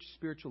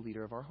spiritual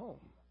leader of our home.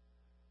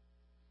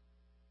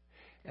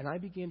 And I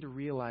began to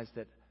realize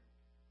that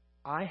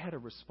I had a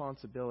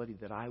responsibility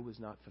that I was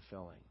not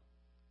fulfilling.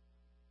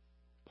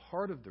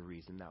 Part of the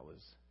reason that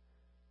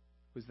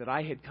was that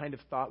I had kind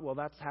of thought, well,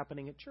 that's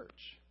happening at church.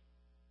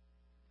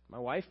 My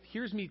wife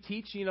hears me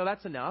teach,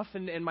 that's enough.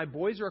 And my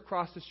boys are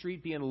across the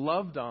street being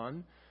loved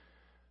on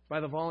by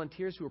the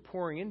volunteers who are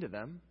pouring into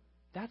them.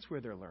 That's where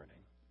they're learning.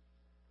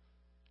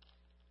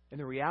 And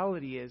the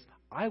reality is,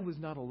 I was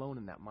not alone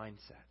in that mindset.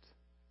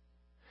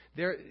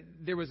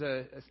 There was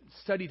a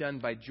study done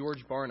by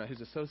George Barna,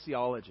 who's a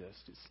sociologist,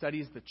 who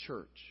studies the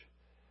church.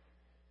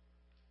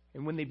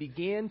 And when they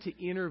began to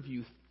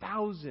interview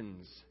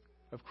thousands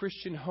of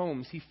Christian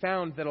homes, he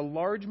found that a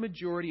large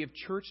majority of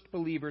churched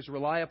believers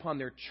rely upon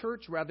their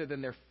church rather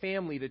than their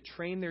family to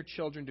train their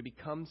children to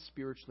become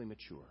spiritually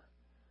mature.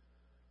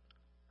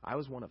 I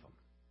was one of them.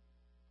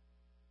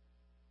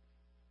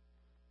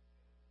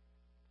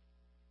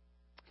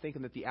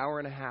 Thinking that the hour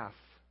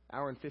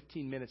and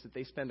 15 minutes that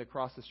they spend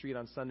across the street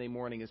on Sunday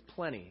morning is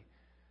plenty,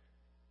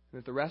 and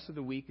that the rest of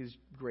the week is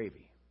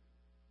gravy.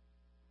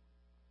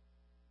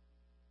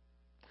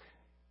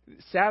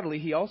 Sadly,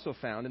 he also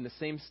found in the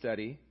same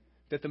study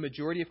that the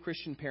majority of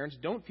Christian parents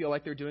don't feel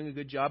like they're doing a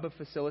good job of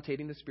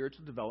facilitating the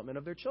spiritual development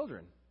of their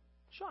children.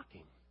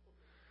 Shocking.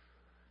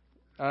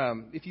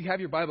 If you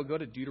have your Bible, go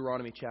to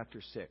Deuteronomy chapter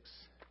 6.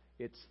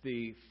 It's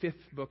the 5th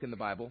book in the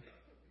Bible.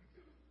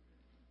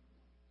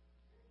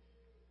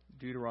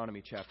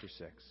 Deuteronomy chapter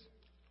 6.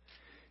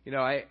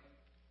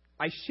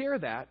 I share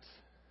that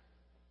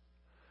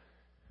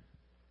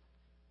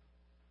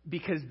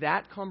because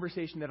that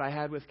conversation that I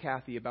had with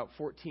Kathy about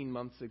 14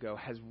 months ago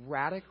has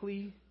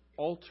radically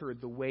altered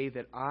the way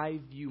that I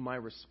view my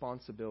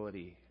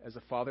responsibility as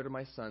a father to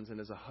my sons and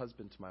as a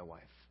husband to my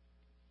wife.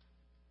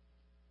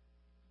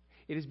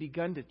 It has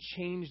begun to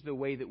change the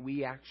way that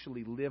we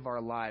actually live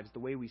our lives, the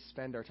way we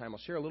spend our time. I'll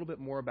share a little bit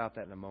more about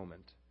that in a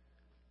moment.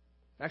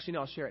 Actually,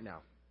 no, I'll share it now.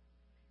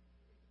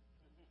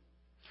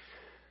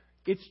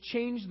 It's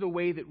changed the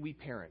way that we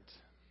parent.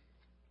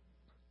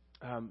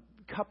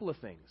 Couple of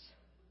things.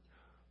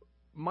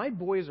 My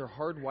boys are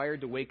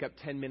hardwired to wake up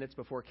 10 minutes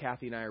before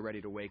Kathy and I are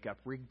ready to wake up,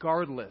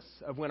 regardless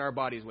of when our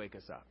bodies wake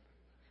us up.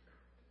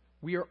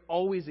 We are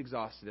always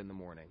exhausted in the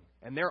morning,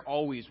 and they're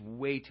always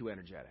way too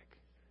energetic.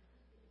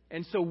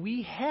 And so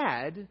we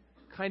had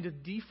kind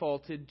of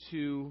defaulted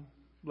to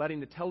letting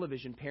the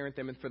television parent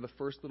them for the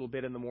first little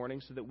bit in the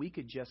morning so that we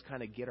could just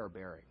kind of get our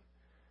bearing.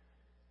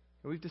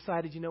 And we've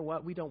decided, you know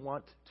what, we don't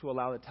want to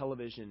allow the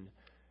television,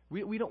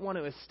 we don't want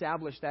to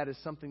establish that as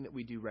something that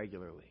we do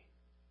regularly.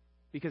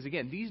 Because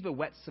again, these are the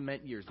wet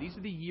cement years. These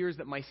are the years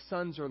that my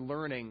sons are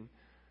learning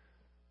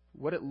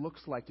what it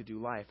looks like to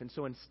do life. And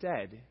so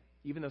instead,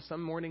 even though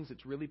some mornings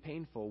it's really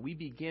painful, we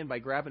begin by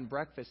grabbing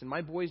breakfast. And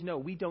my boys know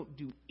we don't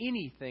do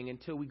anything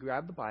until we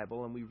grab the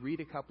Bible and we read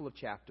a couple of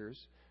chapters.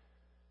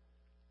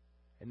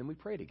 And then we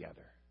pray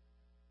together.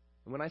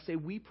 And when I say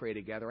we pray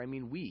together, I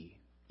mean we.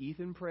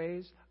 Ethan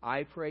prays,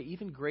 I pray,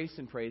 even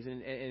Grayson prays.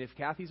 And if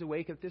Kathy's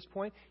awake at this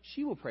point,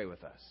 she will pray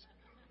with us.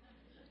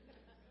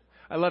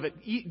 I love it.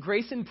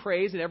 Grayson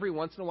prays, and every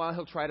once in a while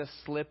he'll try to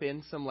slip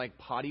in some like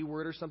potty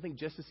word or something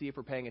just to see if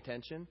we're paying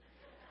attention.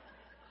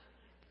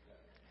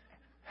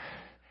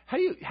 How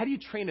do you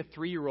train a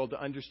 3-year-old to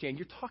understand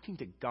you're talking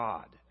to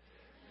God?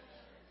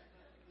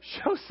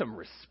 Show some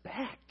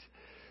respect.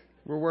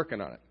 We're working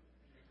on it.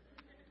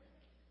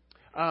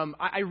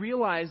 I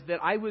realized that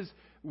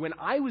when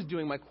I was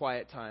doing my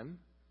quiet time,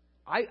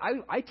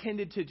 I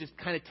tended to just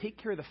kind of take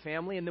care of the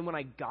family, and then when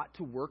I got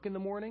to work in the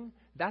morning,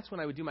 that's when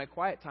I would do my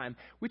quiet time,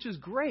 which is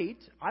great.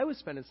 I was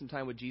spending some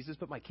time with Jesus,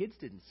 but my kids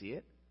didn't see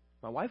it.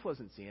 My wife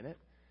wasn't seeing it.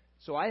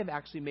 So I have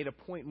actually made a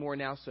point more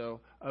now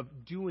of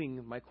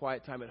doing my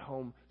quiet time at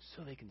home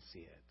so they can see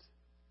it.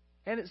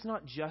 And it's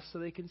not just so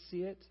they can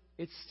see it.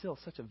 It's still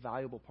such a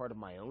valuable part of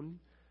my own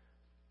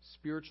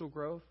spiritual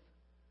growth,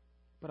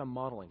 but I'm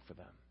modeling for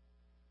them.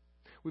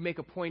 We make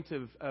a point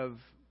of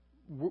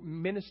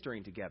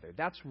ministering together.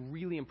 That's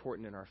really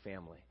important in our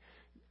family.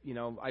 You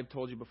know, I've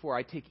told you before,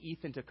 I take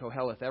Ethan to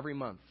Koheleth every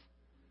month.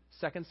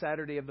 Second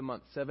Saturday of the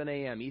month, 7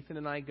 a.m., Ethan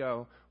and I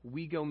go.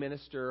 We go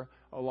minister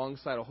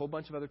alongside a whole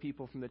bunch of other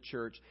people from the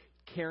church,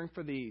 caring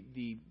for the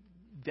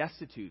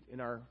destitute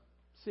in our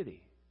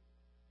city.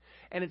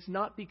 And it's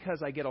not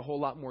because I get a whole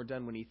lot more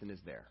done when Ethan is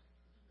there.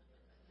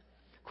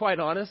 Quite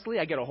honestly,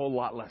 I get a whole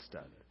lot less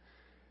done.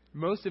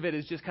 Most of it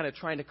is just kind of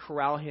trying to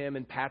corral him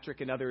and Patrick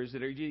and others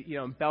that are, you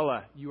know,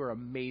 Bella, you are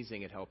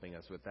amazing at helping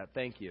us with that.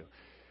 Thank you.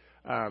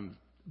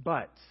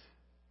 But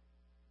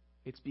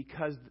it's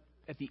because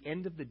at the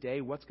end of the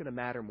day, what's going to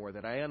matter more?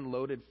 That I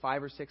unloaded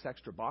 5 or 6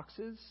 extra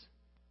boxes,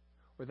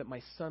 or that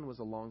my son was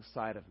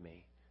alongside of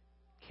me,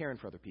 caring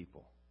for other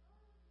people?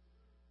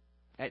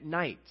 At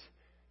night,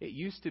 it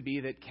used to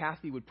be that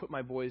Kathy would put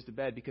my boys to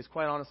bed because,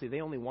 quite honestly, they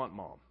only want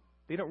mom.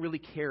 They don't really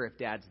care if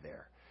dad's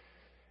there.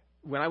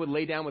 When I would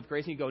lay down with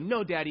Grace, he'd go,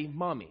 "No, Daddy,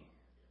 Mommy."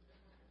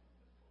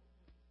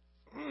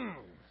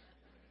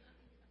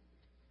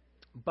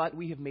 But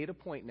we have made a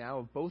point now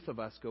of both of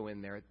us go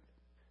in there.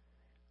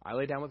 I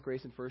lay down with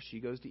Grayson first. She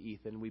goes to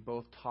Ethan. We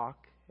both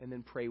talk and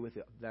then pray with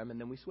them, and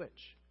then we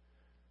switch.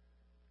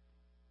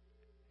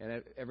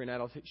 And every night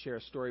I'll share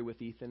a story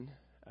with Ethan,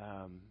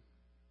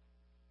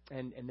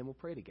 and then we'll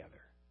pray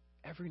together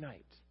every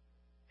night.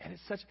 And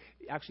it's such...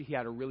 Actually, he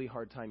had a really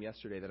hard time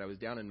yesterday that I was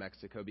down in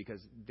Mexico because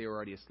they were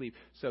already asleep.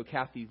 So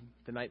Kathy,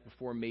 the night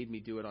before, made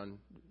me do it on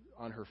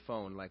her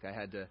phone. Like I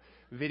had to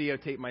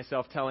videotape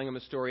myself telling them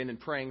a story and then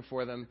praying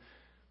for them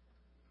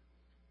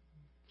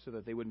so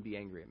that they wouldn't be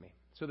angry at me.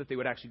 So that they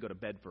would actually go to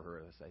bed for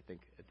her, I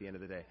think, at the end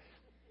of the day.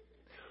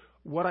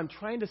 What I'm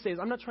trying to say is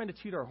I'm not trying to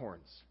toot our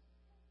horns.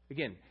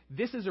 Again,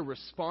 this is a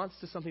response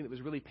to something that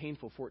was really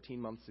painful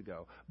 14 months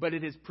ago. But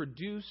it has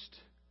produced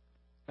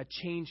a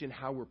change in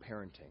how we're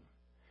parenting.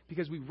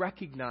 Because we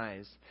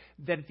recognize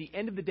that at the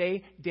end of the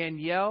day,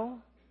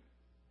 Danielle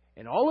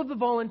and all of the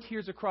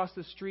volunteers across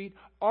the street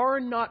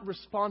are not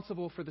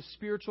responsible for the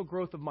spiritual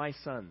growth of my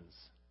sons.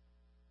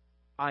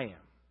 I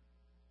am.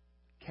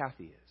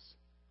 Kathy is.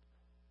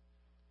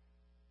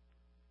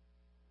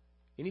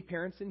 Any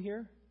parents in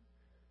here?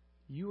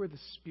 You are the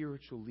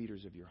spiritual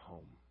leaders of your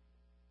home.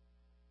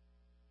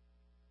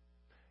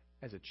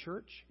 As a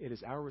church, it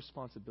is our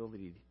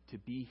responsibility to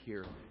be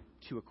here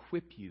to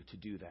equip you to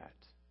do that.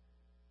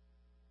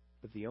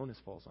 But the onus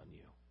falls on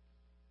you.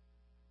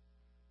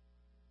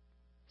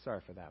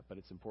 Sorry for that, but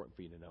it's important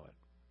for you to know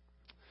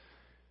it.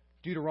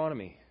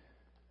 Deuteronomy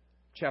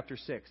chapter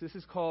 6. This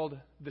is called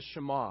the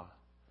Shema.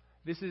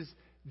 This is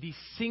the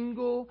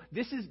single,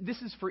 this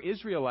is for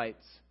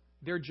Israelites.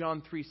 They're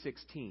John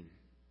 3:16.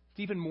 It's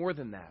even more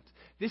than that.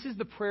 This is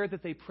the prayer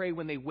that they pray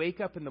when they wake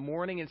up in the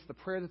morning, and it's the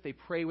prayer that they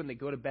pray when they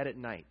go to bed at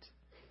night.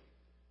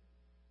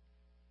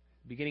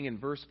 Beginning in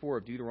verse 4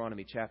 of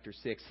Deuteronomy chapter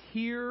 6.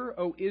 Hear,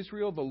 O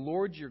Israel, the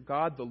Lord your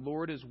God, the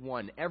Lord is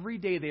one. Every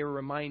day they are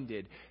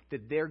reminded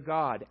that their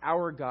God,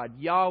 our God,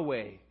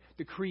 Yahweh,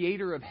 the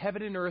creator of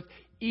heaven and earth,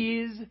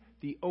 is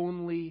the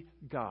only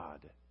God.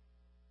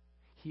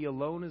 He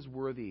alone is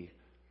worthy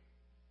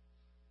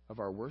of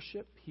our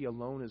worship. He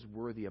alone is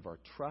worthy of our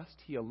trust.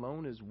 He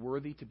alone is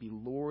worthy to be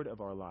Lord of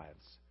our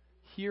lives.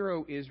 Hear,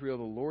 O Israel,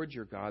 the Lord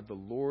your God, the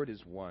Lord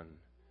is one.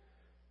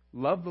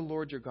 Love the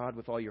Lord your God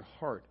with all your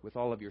heart, with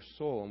all of your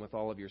soul, and with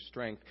all of your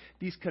strength.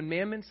 These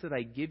commandments that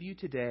I give you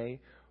today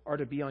are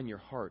to be on your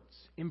hearts.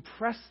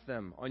 Impress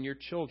them on your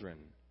children.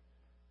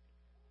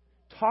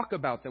 Talk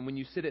about them when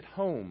you sit at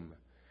home,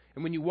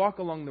 and when you walk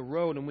along the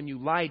road, and when you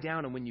lie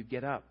down, and when you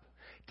get up.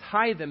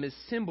 Tie them as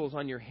symbols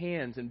on your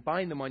hands and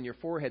bind them on your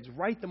foreheads.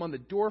 Write them on the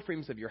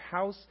doorframes of your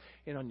house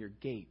and on your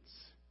gates.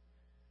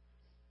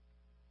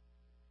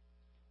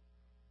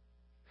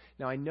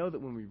 Now, I know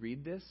that when we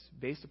read this,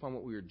 based upon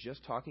what we were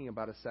just talking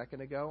about a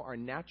second ago, our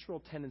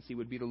natural tendency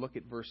would be to look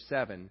at verse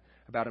 7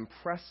 about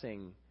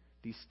impressing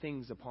these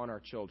things upon our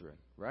children,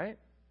 right?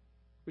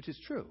 Which is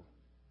true.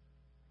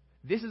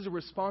 This is a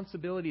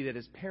responsibility that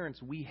as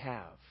parents we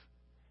have.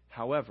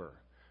 However,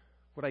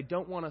 what I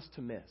don't want us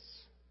to miss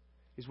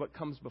is what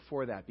comes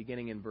before that,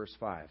 beginning in verse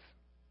 5.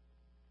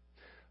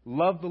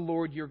 Love the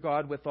Lord your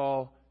God with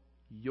all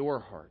your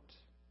heart,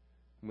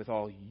 and with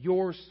all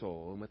your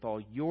soul, and with all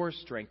your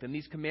strength. And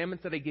these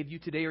commandments that I give you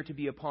today are to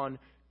be upon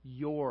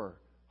your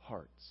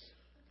hearts.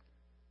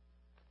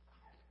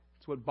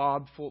 It's what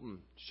Bob Fulton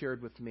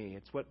shared with me.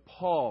 It's what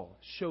Paul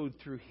showed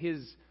through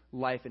his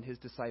life and his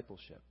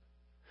discipleship.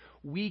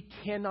 We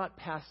cannot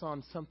pass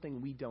on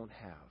something we don't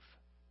have.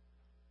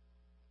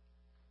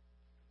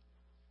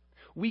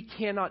 We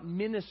cannot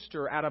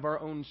minister out of our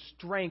own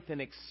strength and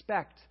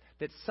expect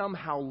that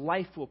somehow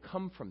life will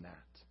come from that.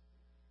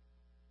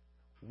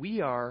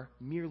 We are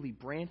merely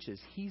branches.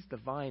 He's the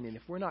vine. And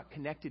if we're not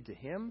connected to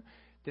Him,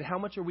 then how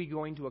much are we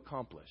going to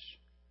accomplish?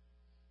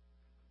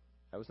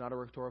 That was not a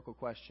rhetorical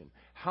question.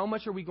 How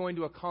much are we going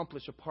to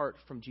accomplish apart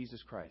from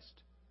Jesus Christ?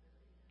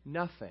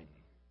 Nothing.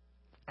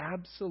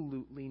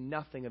 Absolutely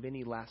nothing of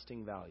any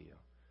lasting value.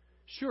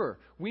 Sure,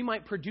 we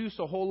might produce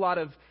a whole lot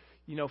of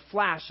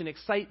flash and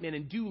excitement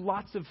and do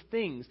lots of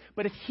things.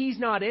 But if He's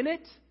not in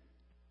it,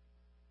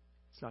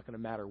 it's not going to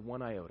matter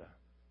one iota.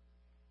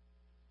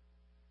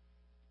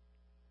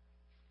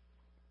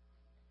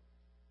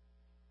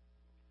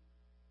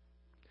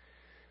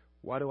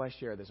 Why do I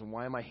share this, and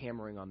why am I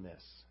hammering on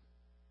this?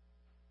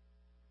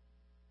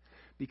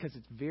 Because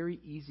it's very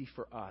easy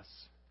for us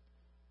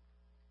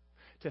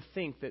to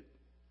think that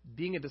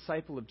being a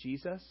disciple of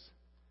Jesus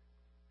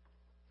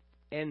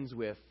ends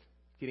with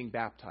getting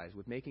baptized,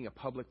 with making a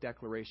public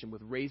declaration,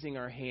 with raising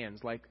our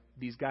hands like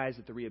these guys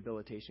at the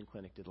rehabilitation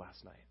clinic did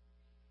last night.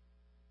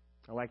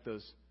 I like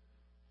those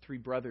 3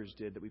 brothers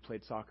did that we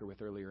played soccer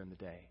with earlier in the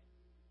day.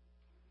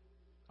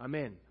 I'm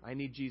in. I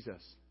need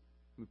Jesus.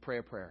 We pray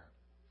a prayer.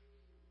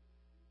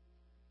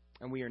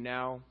 And we are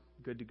now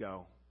good to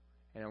go.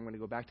 And I'm going to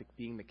go back to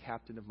being the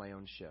captain of my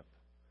own ship.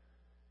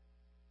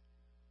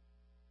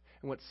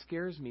 And what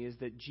scares me is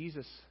that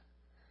Jesus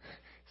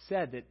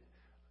said that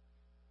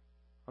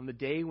on the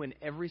day when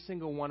every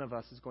single one of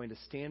us is going to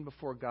stand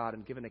before God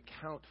and give an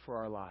account for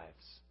our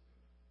lives,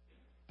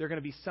 there are going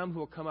to be some who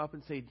will come up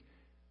and say,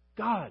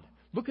 God,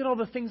 look at all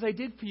the things I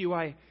did for you.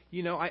 I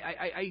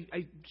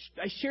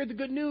shared the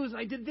good news.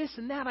 I did this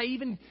and that. I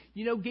even,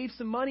 gave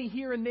some money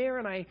here and there,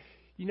 and I,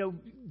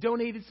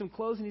 donated some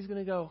clothes. And He's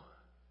going to go,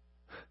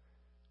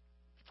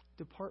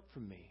 depart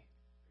from me,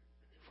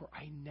 for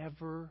I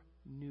never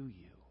knew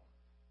you.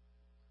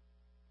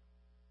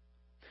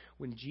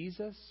 When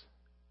Jesus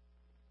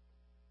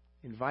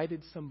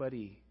invited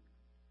somebody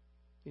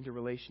into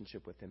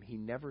relationship with Him, He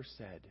never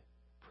said,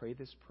 pray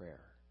this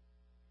prayer.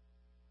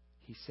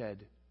 He said,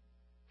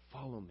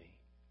 follow me.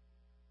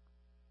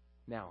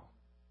 Now,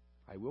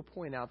 I will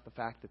point out the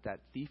fact that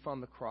thief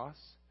on the cross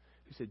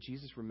who said,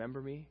 Jesus,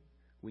 remember me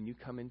when you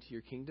come into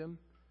your kingdom,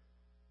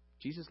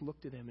 Jesus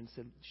looked at him and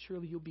said,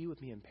 surely you'll be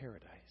with me in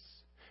paradise.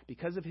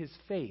 Because of his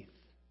faith,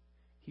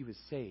 he was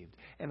saved.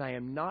 And I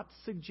am not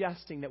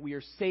suggesting that we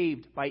are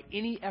saved by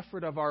any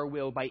effort of our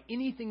will, by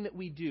anything that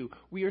we do.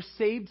 We are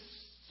saved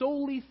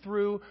solely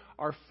through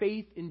our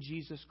faith in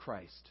Jesus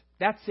Christ.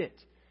 That's it.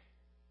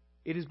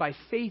 It is by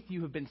faith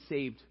you have been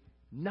saved,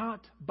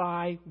 not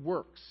by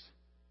works.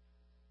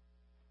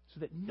 So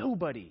that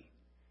nobody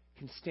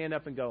can stand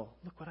up and go,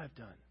 look what I've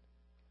done.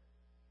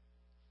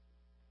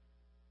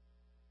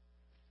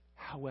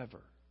 However,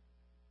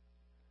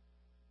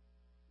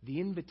 the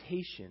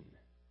invitation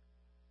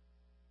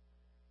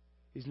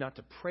is not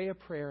to pray a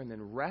prayer and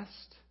then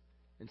rest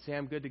and say,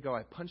 I'm good to go.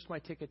 I punched my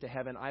ticket to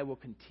heaven. I will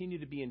continue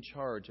to be in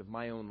charge of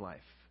my own life.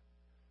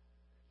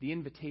 The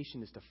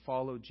invitation is to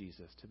follow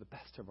Jesus to the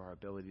best of our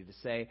ability, to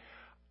say,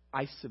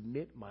 I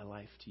submit my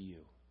life to you.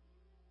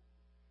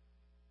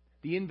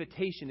 The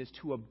invitation is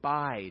to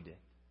abide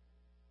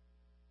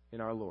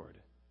in our Lord,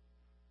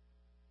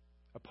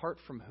 apart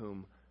from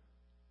whom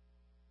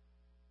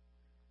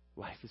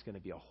life is going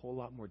to be a whole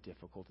lot more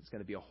difficult. It's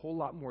going to be a whole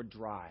lot more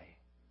dry,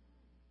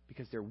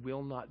 because there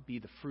will not be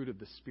the fruit of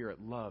the Spirit: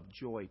 love,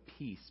 joy,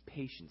 peace,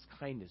 patience,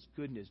 kindness,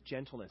 goodness,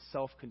 gentleness,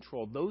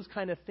 self-control. Those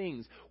kind of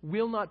things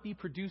will not be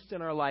produced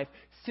in our life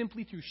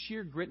simply through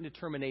sheer grit and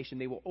determination.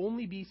 They will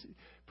only be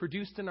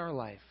produced in our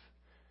life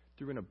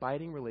through an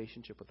abiding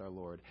relationship with our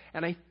Lord.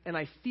 And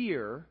I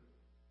fear,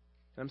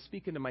 and I'm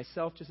speaking to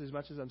myself just as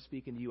much as I'm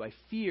speaking to you, I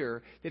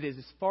fear that it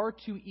is far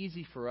too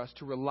easy for us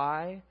to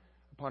rely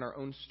upon our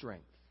own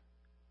strength,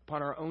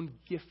 upon our own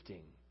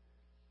gifting,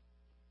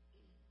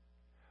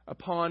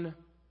 upon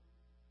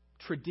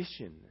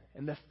tradition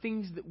and the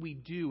things that we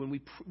do,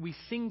 and we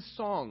sing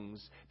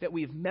songs that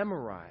we've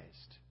memorized,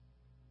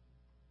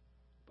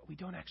 but we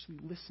don't actually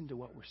listen to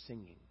what we're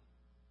singing.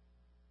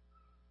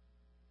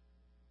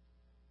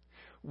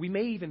 We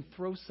may even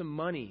throw some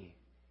money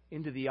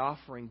into the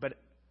offering, but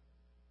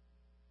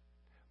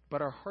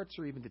our hearts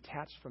are even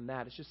detached from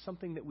that. It's just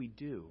something that we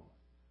do.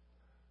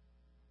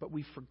 But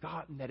we've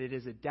forgotten that it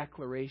is a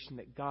declaration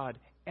that, God,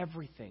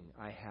 everything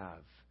I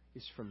have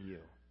is from you.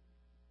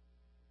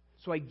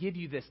 So I give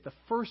you this, the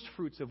first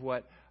fruits of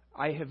what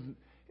I have,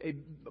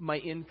 my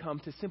income,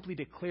 to simply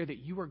declare that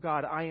you are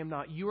God, I am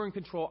not. You are in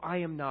control, I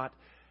am not.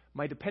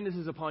 My dependence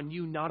is upon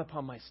you, not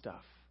upon my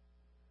stuff.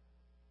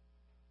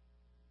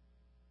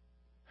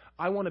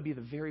 I want to be the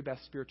very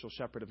best spiritual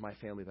shepherd of my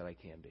family that I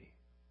can be.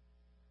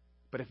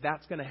 But if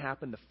that's going to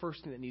happen, the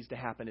first thing that needs to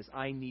happen is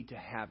I need to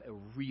have a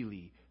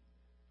really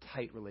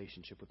tight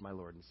relationship with my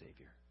Lord and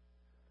Savior.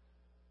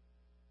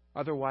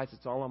 Otherwise,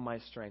 it's all on my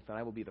strength, and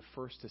I will be the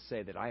first to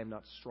say that I am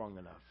not strong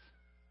enough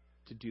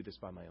to do this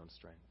by my own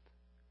strength.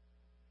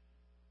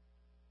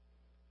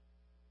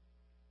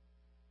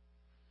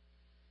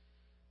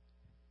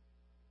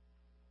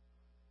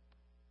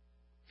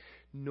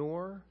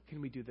 Nor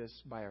can we do this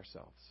by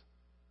ourselves.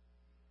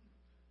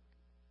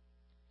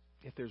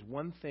 If there's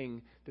one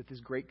thing that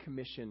this Great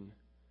Commission,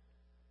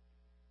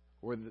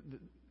 or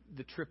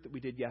the trip that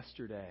we did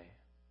yesterday,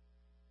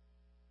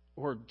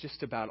 or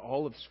just about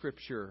all of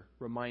Scripture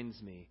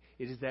reminds me,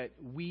 it is that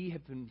we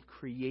have been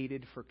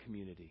created for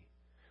community.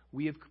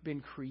 We have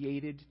been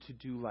created to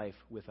do life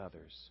with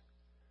others.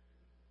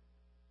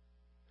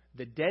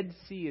 The Dead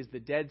Sea is the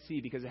Dead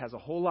Sea because it has a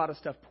whole lot of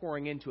stuff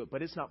pouring into it,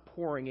 but it's not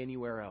pouring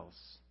anywhere else.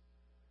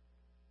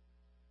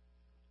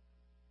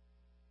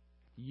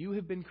 You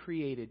have been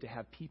created to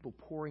have people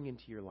pouring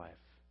into your life.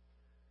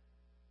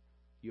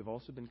 You have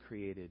also been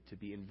created to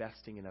be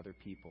investing in other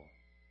people.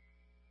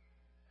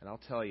 And I'll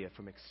tell you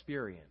from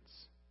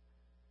experience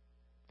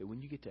that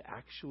when you get to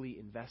actually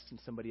invest in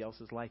somebody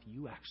else's life,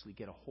 you actually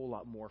get a whole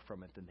lot more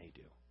from it than they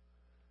do.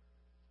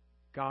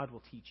 God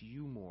will teach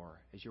you more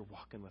as you're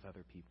walking with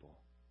other people.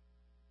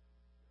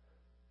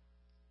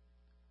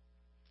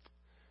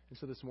 And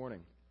so this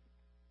morning,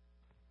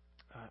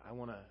 I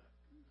want to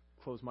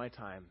close my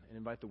time and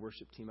invite the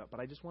worship team up, but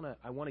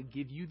I want to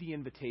give you the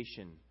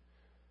invitation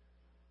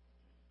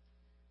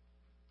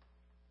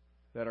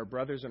that our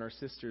brothers and our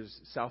sisters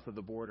south of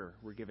the border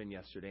were given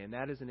yesterday, and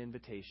that is an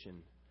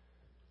invitation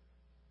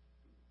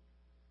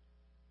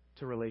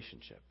to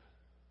relationship.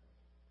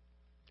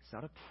 It's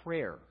not a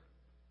prayer.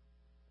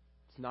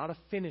 It's not a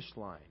finish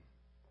line.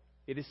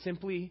 It is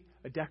simply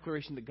a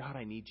declaration that, God,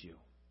 I need you.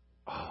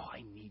 Oh,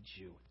 I need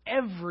you.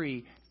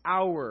 Every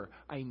hour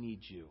I need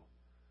you.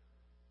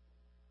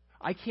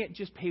 I can't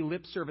just pay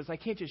lip service. I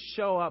can't just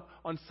show up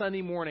on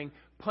Sunday morning,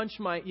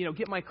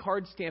 get my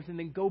card stamped, and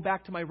then go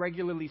back to my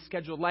regularly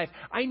scheduled life.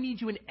 I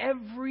need you in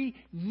every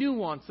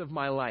nuance of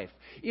my life.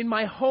 In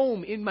my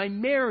home, in my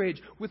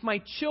marriage, with my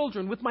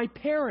children, with my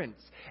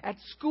parents, at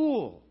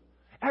school,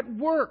 at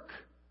work.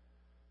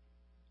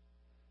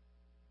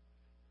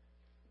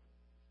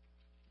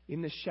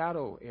 In the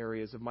shadow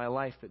areas of my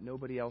life that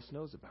nobody else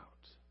knows about.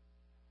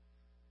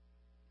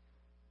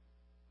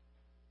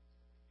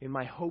 In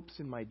my hopes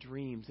and my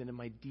dreams, and in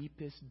my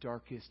deepest,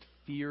 darkest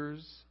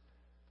fears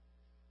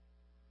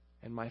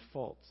and my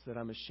faults that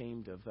I'm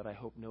ashamed of, that I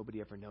hope nobody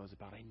ever knows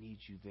about. I need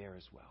you there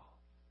as well.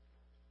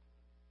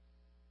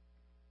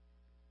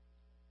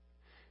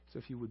 So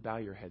if you would bow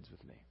your heads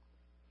with me.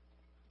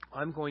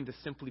 I'm going to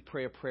simply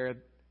pray a prayer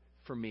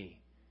for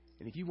me.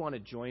 And if you want to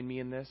join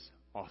me in this,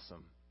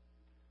 awesome.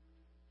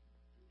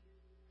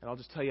 And I'll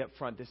just tell you up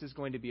front, this is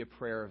going to be a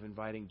prayer of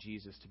inviting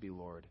Jesus to be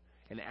Lord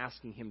and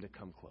asking Him to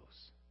come close.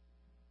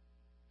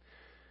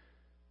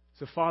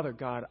 So, Father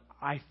God,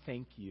 I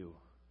thank you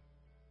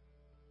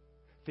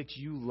that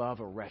you love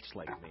a wretch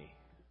like me.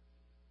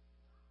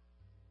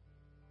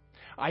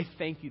 I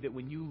thank you that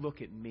when you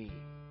look at me,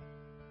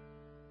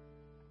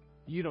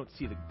 you don't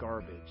see the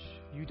garbage.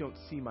 You don't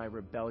see my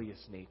rebellious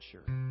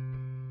nature.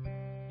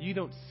 You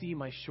don't see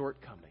my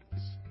shortcomings.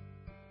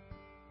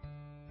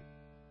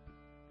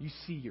 You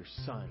see your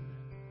son.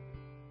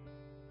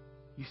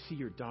 You see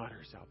your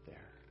daughters out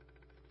there,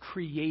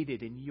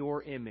 created in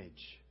your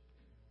image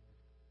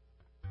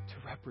to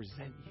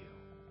represent you.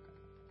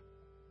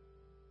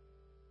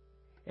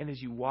 And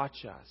as you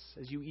watch us,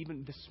 as you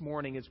even this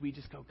morning, as we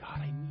just go, God,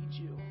 I need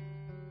you.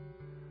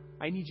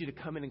 I need you to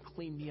come in and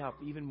clean me up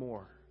even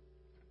more.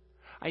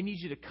 I need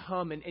you to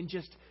come and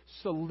just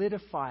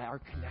solidify our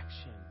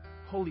connection.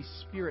 Holy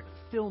Spirit,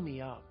 fill me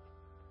up.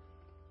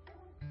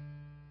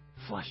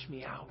 Flush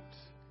me out.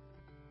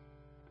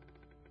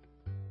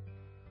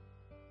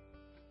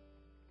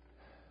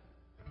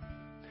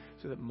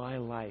 So that my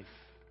life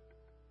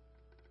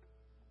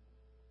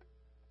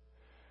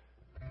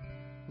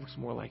looks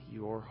more like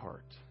your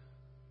heart,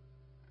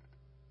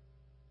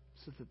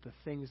 so that the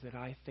things that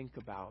I think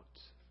about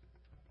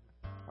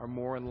are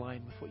more in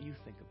line with what you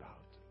think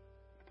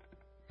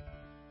about,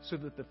 so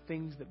that the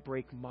things that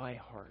break my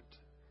heart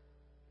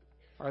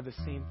are the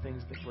same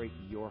things that break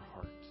your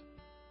heart,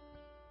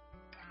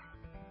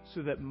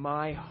 so that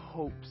my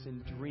hopes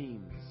and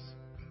dreams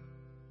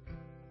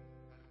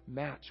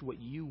match what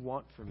you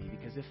want for me,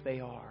 because if they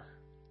are,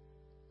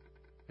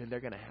 then they're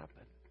going to happen.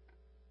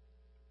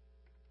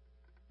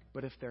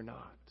 But if they're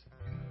not,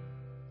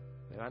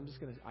 then I'm just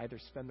going to either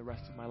spend the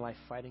rest of my life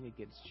fighting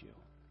against you,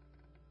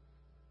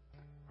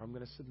 or I'm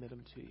going to submit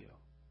them to you.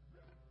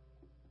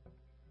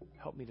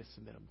 Help me to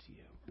submit them to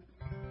you.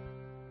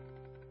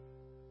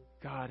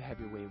 God, have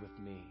your way with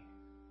me,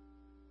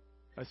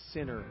 a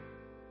sinner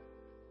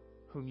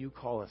whom you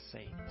call a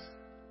saint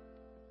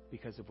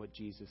because of what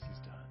Jesus has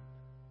done.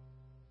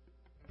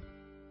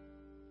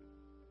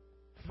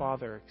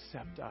 Father,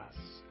 accept us,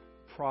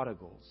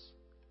 prodigals,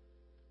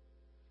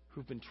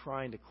 who've been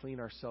trying to clean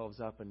ourselves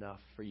up enough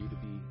for you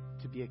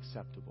to be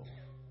acceptable.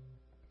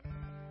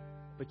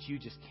 But you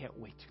just can't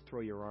wait to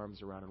throw your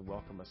arms around and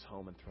welcome us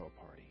home and throw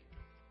a party.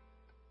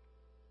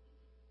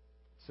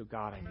 So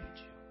God, I need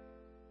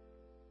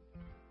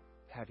you.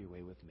 Have your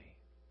way with me.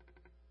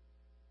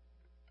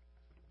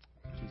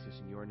 Jesus,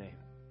 in your name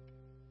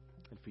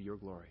and for your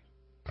glory.